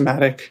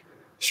systematic,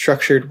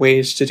 structured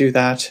ways to do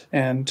that.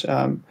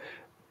 And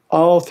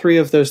all three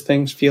of those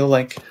things feel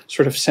like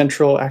sort of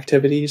central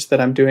activities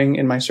that I'm doing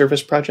in my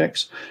service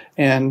projects.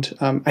 And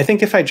I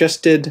think if I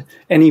just did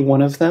any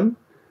one of them,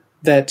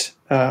 that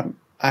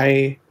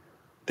I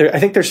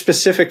think there's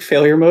specific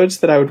failure modes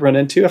that I would run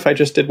into if I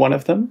just did one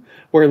of them,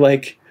 where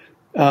like,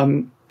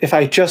 if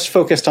I just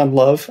focused on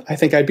love, I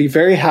think I'd be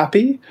very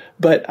happy,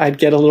 but I'd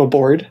get a little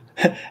bored.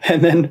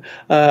 And then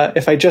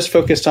if I just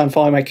focused on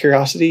following my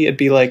curiosity, it'd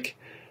be like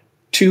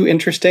too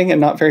interesting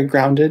and not very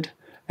grounded.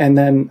 And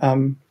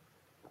then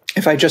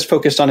if I just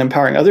focused on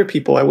empowering other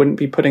people, I wouldn't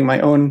be putting my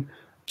own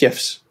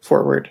gifts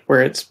forward,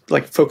 where it's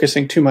like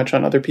focusing too much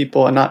on other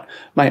people and not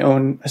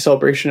a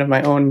celebration of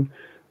my own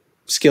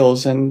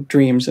skills and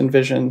dreams and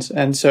visions.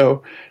 And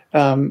so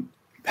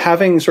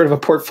having sort of a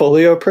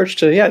portfolio approach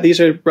to,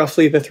 these are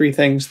roughly the three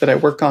things that I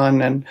work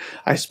on, and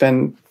I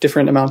spend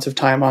different amounts of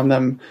time on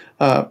them,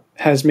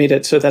 has made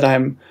it so that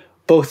I'm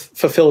both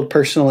fulfilled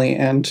personally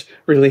and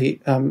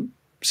really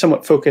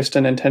somewhat focused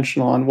and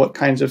intentional on what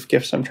kinds of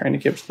gifts I'm trying to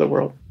give to the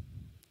world.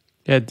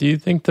 Yeah. Do you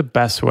think the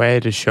best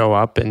way to show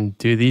up and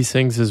do these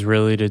things is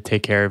really to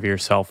take care of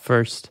yourself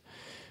first?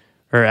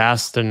 Or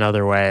asked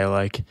another way,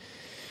 like,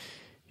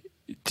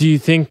 do you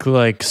think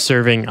like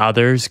serving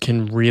others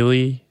can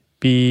really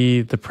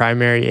be the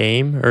primary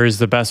aim? Or is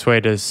the best way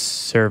to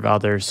serve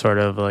others sort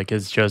of like,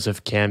 as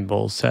Joseph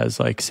Campbell says,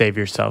 like, save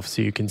yourself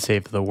so you can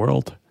save the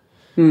world?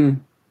 I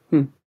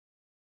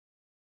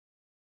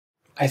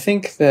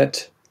think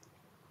that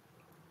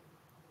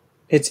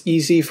it's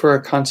easy for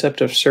a concept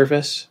of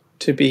service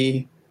to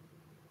be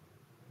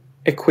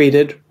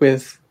equated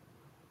with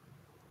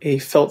a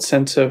felt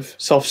sense of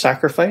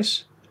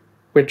self-sacrifice,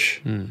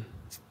 which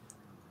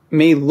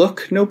may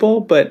look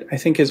noble, but I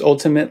think is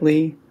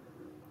ultimately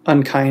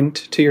unkind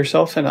to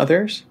yourself and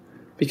others,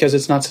 because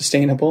it's not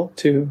sustainable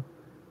to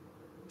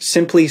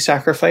simply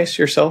sacrifice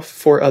yourself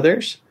for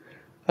others.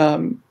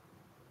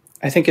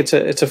 I think it's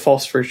a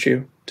false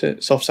virtue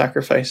to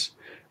self-sacrifice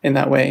in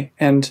that way.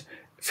 And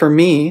for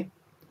me,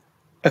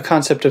 a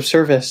concept of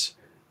service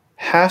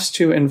has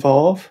to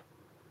involve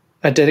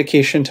a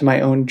dedication to my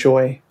own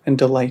joy and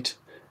delight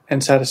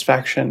and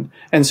satisfaction.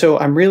 And so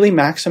I'm really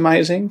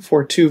maximizing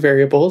for two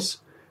variables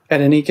at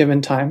any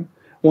given time.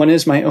 One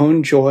is my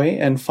own joy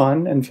and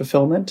fun and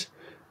fulfillment,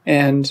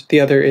 and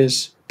the other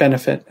is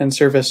benefit and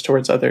service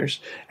towards others.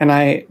 And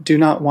I do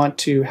not want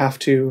to have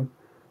to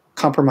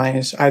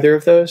compromise either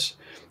of those.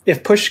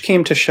 If push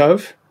came to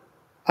shove,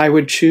 I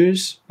would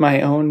choose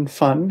my own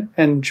fun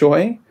and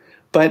joy.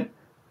 But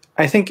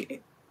I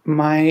think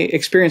my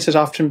experience has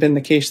often been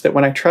the case that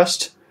when I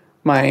trust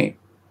my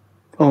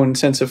own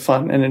sense of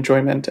fun and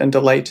enjoyment and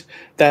delight,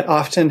 that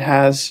often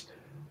has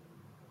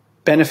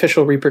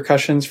beneficial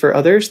repercussions for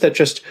others that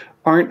just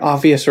aren't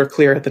obvious or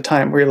clear at the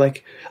time. Where you're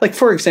like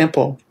for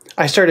example,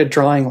 I started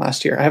drawing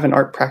last year. I have an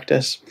art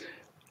practice.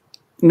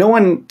 No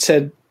one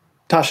said,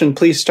 Tasshin,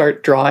 please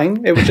start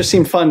drawing. It would just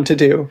seem fun to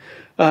do.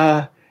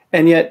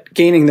 And yet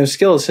gaining those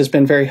skills has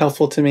been very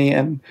helpful to me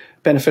and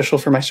beneficial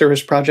for my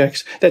service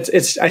projects.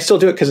 I still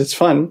do it because it's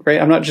fun, right?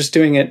 I'm not just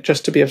doing it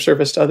just to be of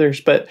service to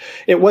others, but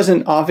it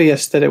wasn't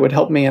obvious that it would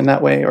help me in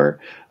that way, or,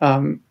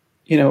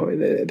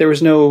 there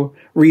was no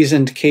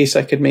reasoned case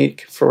I could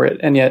make for it.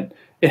 And yet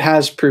it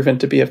has proven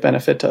to be of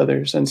benefit to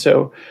others. And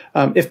so,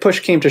 if push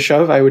came to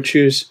shove, I would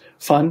choose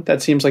fun.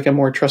 That seems like a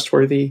more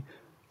trustworthy,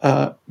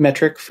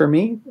 metric for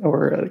me,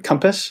 or a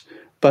compass.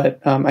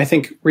 But I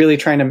think really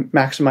trying to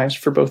maximize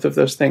for both of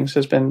those things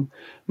has been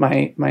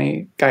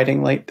my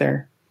guiding light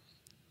there.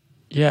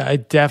 Yeah, I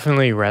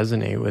definitely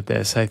resonate with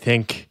this. I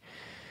think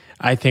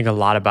a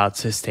lot about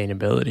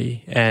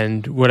sustainability.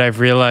 And what I've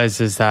realized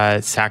is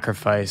that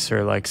sacrifice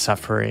or like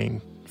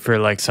suffering for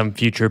like some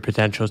future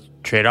potential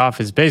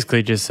trade-off is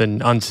basically just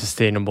an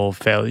unsustainable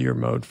failure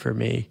mode for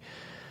me.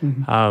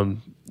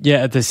 Mm-hmm.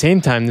 At the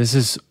same time, this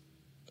is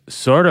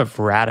sort of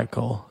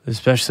radical,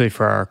 especially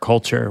for our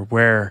culture,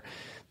 where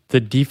the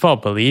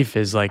default belief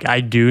is like,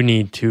 I do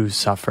need to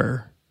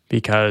suffer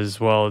because,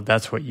 well,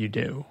 that's what you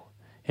do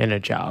in a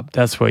job.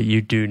 That's what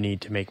you do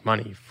need to make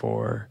money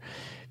for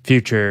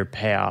future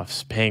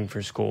payoffs, paying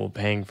for school,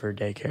 paying for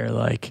daycare,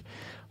 like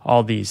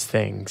all these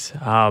things.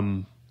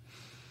 I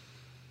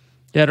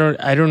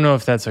don't know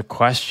if that's a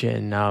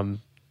question.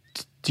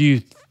 Do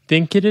you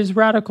think it is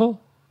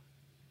radical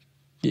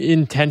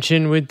in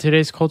tension with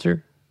today's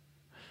culture?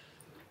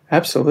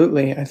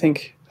 Absolutely. I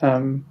think,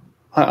 on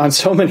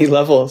so many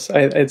levels,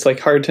 it's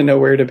like hard to know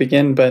where to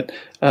begin, but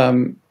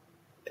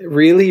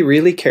really,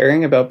 really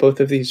caring about both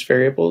of these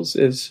variables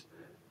is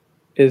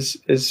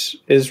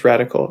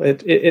radical.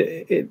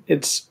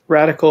 It's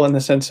radical in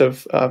the sense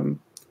of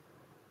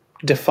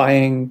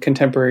defying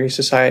contemporary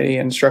society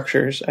and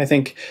structures. I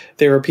think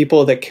there are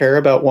people that care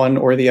about one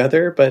or the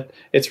other, but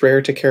it's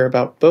rare to care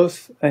about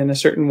both in a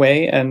certain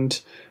way. And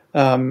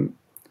I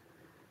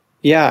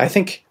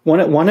think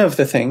one of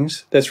the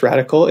things that's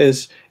radical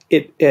is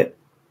it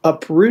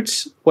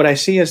uproots what I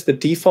see as the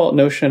default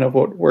notion of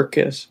what work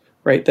is,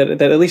 right? That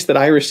at least that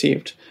I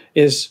received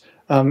is,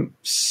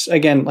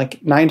 again,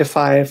 like 9 to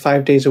 5,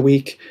 5 days a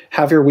week,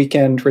 have your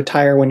weekend,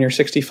 retire when you're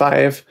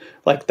 65.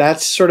 Like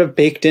that's sort of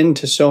baked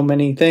into so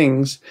many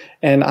things.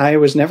 And I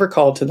was never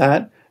called to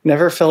that,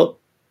 never felt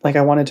like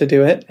I wanted to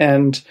do it.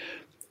 And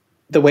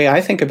the way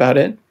I think about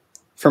it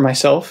for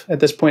myself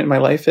at this point in my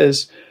life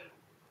is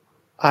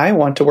I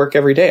want to work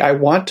every day. I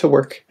want to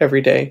work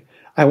every day.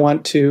 I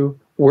want to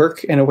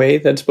work in a way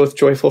that's both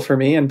joyful for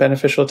me and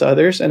beneficial to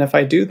others. And if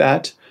I do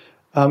that,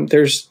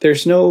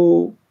 there's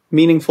no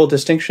meaningful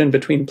distinction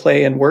between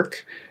play and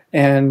work.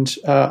 And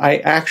I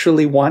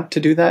actually want to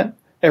do that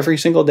every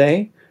single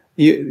day.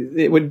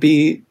 It would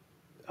be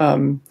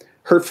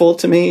hurtful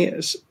to me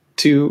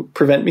to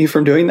prevent me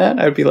from doing that.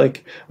 I would be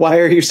like, why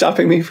are you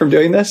stopping me from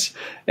doing this?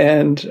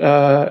 And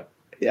I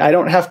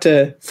don't have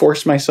to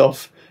force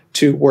myself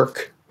to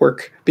work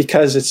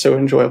because it's so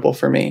enjoyable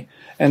for me.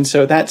 And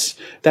so that's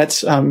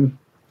in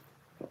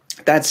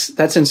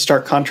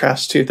stark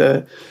contrast to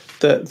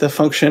the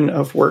function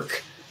of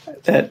work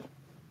that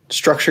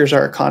structures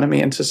our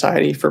economy and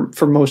society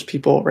for most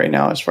people right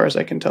now, as far as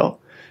I can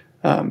tell.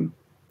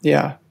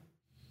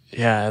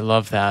 Yeah, I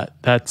love that.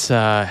 That's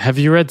have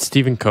you read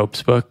Stephen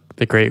Cope's book,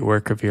 The Great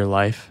Work of Your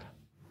Life?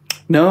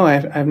 No,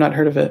 I've not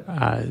heard of it.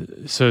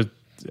 So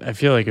I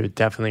feel like it would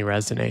definitely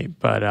resonate,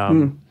 but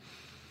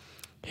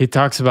he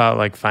talks about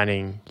like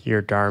finding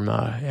your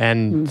dharma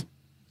and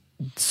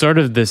sort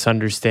of this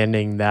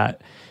understanding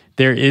that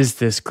there is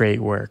this great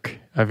work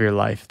of your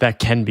life that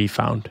can be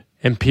found.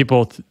 And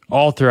people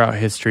all throughout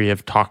history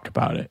have talked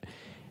about it.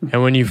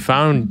 And when you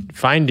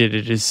find it,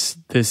 it is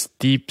this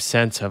deep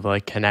sense of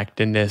like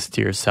connectedness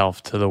to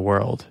yourself, to the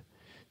world,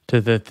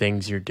 to the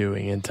things you're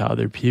doing, and to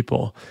other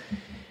people.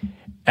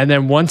 And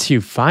then once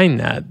you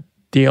find that,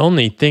 the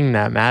only thing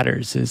that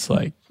matters is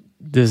like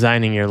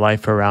designing your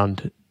life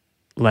around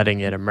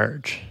letting it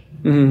emerge.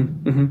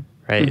 Mm-hmm, mm-hmm,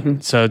 right? Mm-hmm.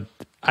 So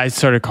I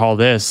sort of call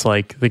this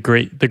like the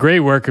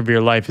great work of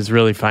your life is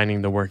really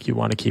finding the work you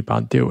want to keep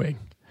on doing.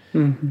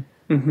 Mm-hmm.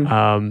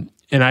 Mm-hmm.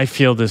 And I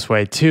feel this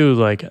way too.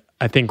 Like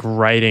I think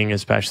writing,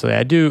 especially,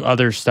 I do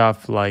other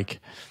stuff like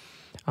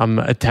I'm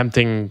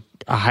attempting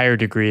a higher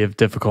degree of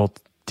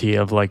difficulty certainty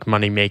of like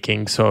money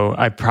making. So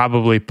I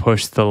probably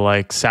push the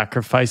like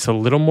sacrifice a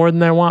little more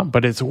than I want,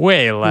 but it's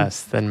way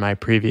less than my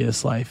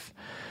previous life.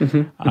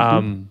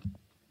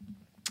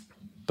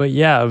 But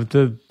yeah,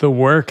 the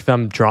work that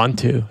I'm drawn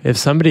to, if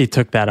somebody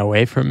took that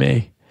away from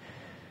me,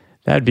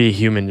 that'd be a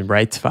human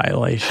rights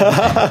violation.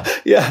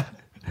 Yeah.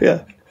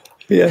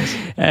 Yes.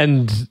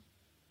 And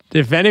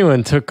if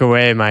anyone took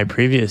away my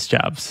previous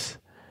jobs,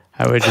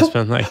 I would just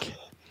been like,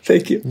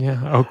 thank you.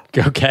 Yeah.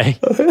 Okay.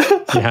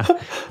 Yeah. I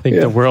think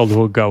the world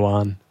will go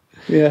on.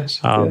 Yes.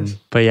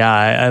 But yeah,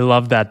 I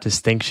love that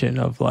distinction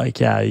of like,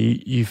 yeah,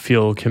 you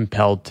feel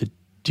compelled to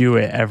do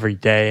it every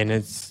day, and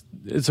it's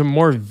a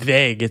more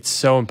vague. It's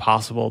so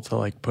impossible to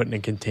like put in a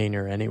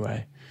container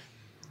anyway.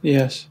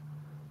 Yes.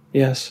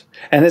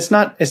 And it's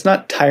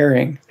not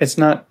tiring. It's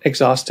not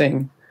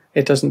exhausting.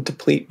 It doesn't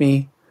deplete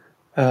me.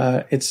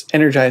 It's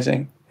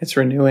energizing. It's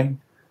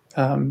renewing.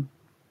 And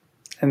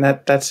I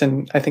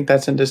think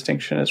that's in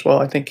distinction as well.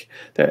 I think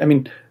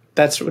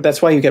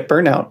that's why you get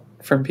burnout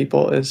from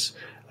people is,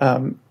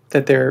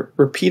 that they're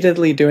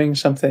repeatedly doing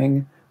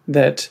something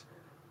that,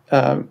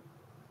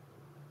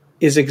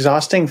 is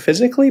exhausting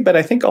physically, but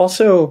I think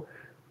also,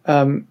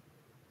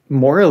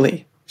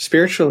 morally,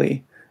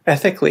 spiritually,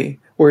 ethically,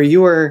 where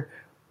you are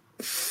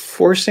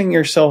forcing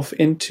yourself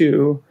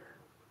into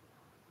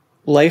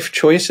life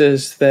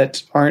choices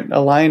that aren't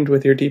aligned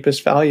with your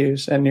deepest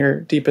values and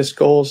your deepest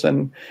goals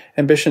and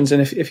ambitions.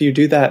 And if you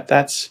do that,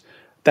 I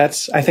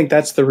think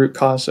that's the root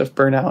cause of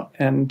burnout.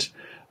 And,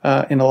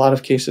 in a lot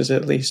of cases,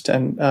 at least.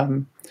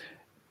 And,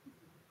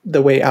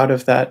 the way out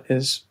of that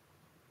is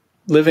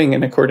living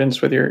in accordance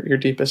with your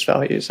deepest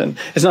values. And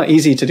it's not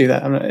easy to do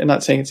that. I'm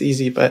not saying it's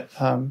easy, but,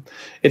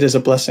 it is a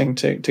blessing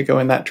to go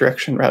in that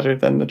direction rather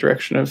than the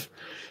direction of,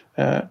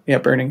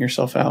 burning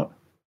yourself out.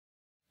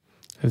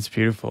 That's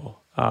beautiful.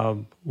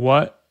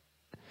 What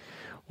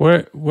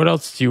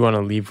else do you want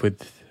to leave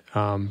with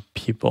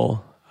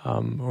people,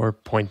 or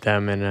point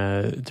them in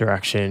a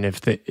direction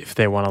if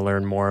they want to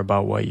learn more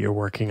about what you're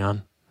working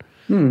on?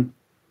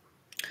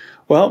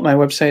 Well, my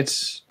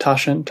website's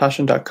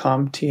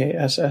Tasshin.com,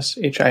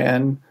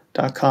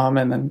 TASSHIN.com,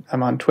 and then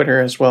I'm on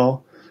Twitter as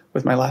well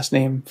with my last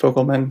name,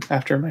 Fogelman,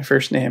 after my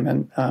first name,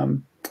 and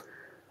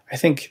I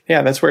think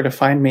that's where to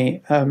find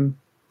me.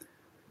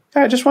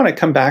 I just want to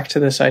come back to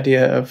this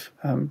idea of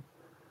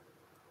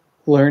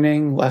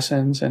learning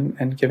lessons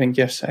and giving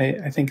gifts.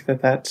 I think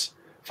that's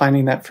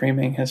finding that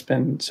framing has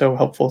been so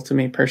helpful to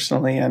me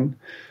personally. And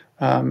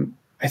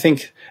I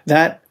think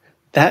that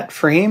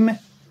frame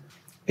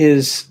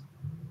is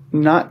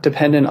not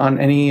dependent on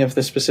any of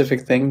the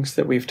specific things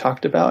that we've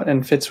talked about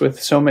and fits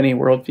with so many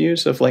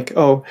worldviews of like,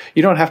 oh,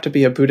 you don't have to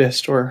be a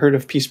Buddhist or heard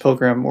of Peace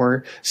Pilgrim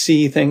or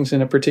see things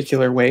in a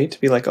particular way to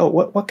be like, oh,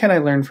 what can I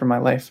learn from my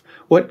life?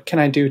 What can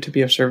I do to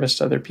be of service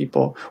to other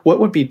people?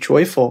 What would be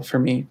joyful for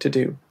me to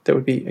do that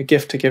would be a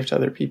gift to give to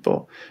other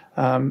people?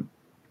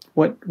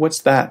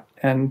 What's that?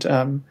 And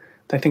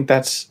I think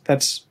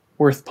that's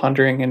worth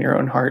pondering in your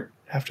own heart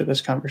after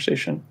this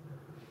conversation.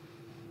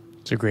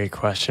 It's a great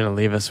question to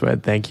leave us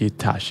with. Thank you,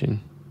 Tasshin.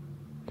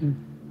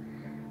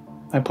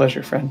 My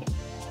pleasure, friend.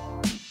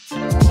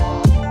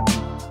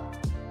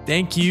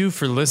 Thank you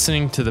for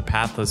listening to The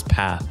Pathless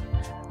Path.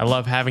 I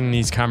love having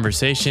these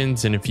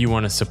conversations, and if you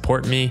want to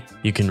support me,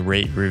 you can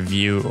rate,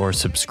 review, or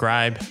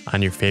subscribe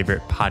on your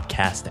favorite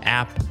podcast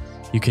app.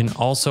 You can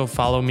also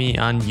follow me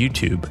on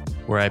YouTube,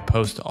 where I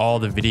post all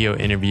the video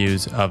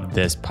interviews of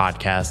this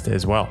podcast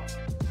as well.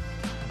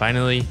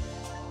 Finally,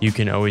 you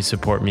can always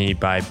support me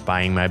by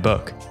buying my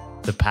book,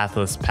 The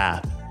Pathless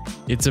Path.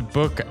 It's a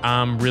book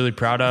I'm really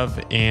proud of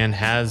and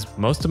has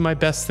most of my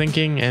best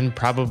thinking and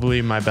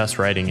probably my best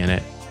writing in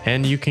it.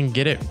 And you can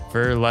get it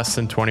for less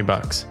than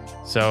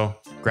 $20. So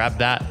grab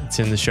that. It's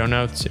in the show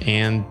notes.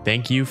 And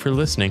thank you for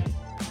listening.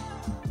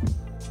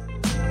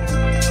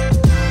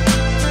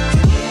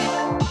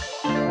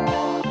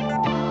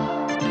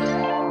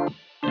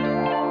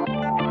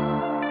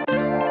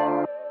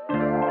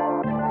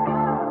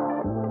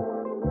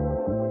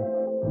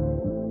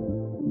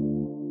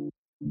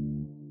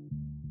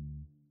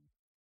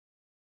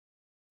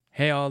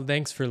 Hey all,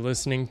 thanks for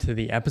listening to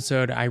the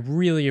episode. I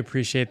really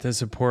appreciate the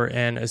support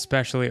and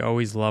especially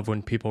always love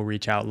when people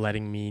reach out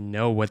letting me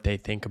know what they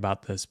think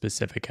about the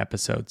specific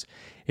episodes.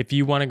 If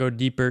you want to go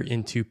deeper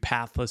into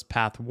Pathless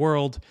Path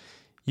world,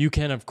 you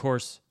can of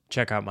course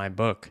check out my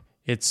book.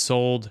 It's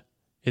sold.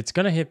 It's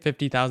going to hit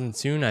 50,000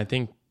 soon. I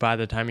think by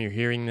the time you're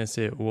hearing this,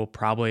 it will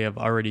probably have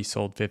already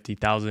sold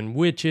 50,000,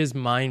 which is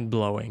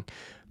mind-blowing.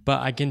 But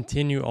I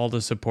continue all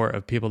the support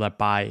of people that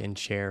buy and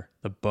share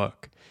the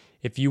book.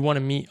 If you want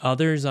to meet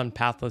others on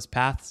Pathless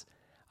Paths,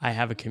 I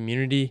have a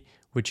community,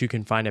 which you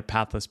can find at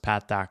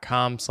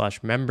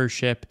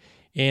pathlespath.com/membership.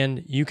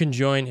 And you can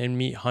join and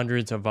meet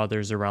hundreds of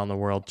others around the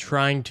world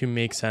trying to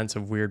make sense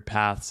of weird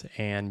paths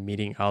and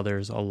meeting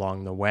others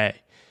along the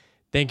way.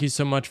 Thank you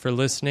so much for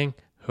listening.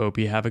 Hope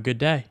you have a good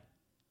day.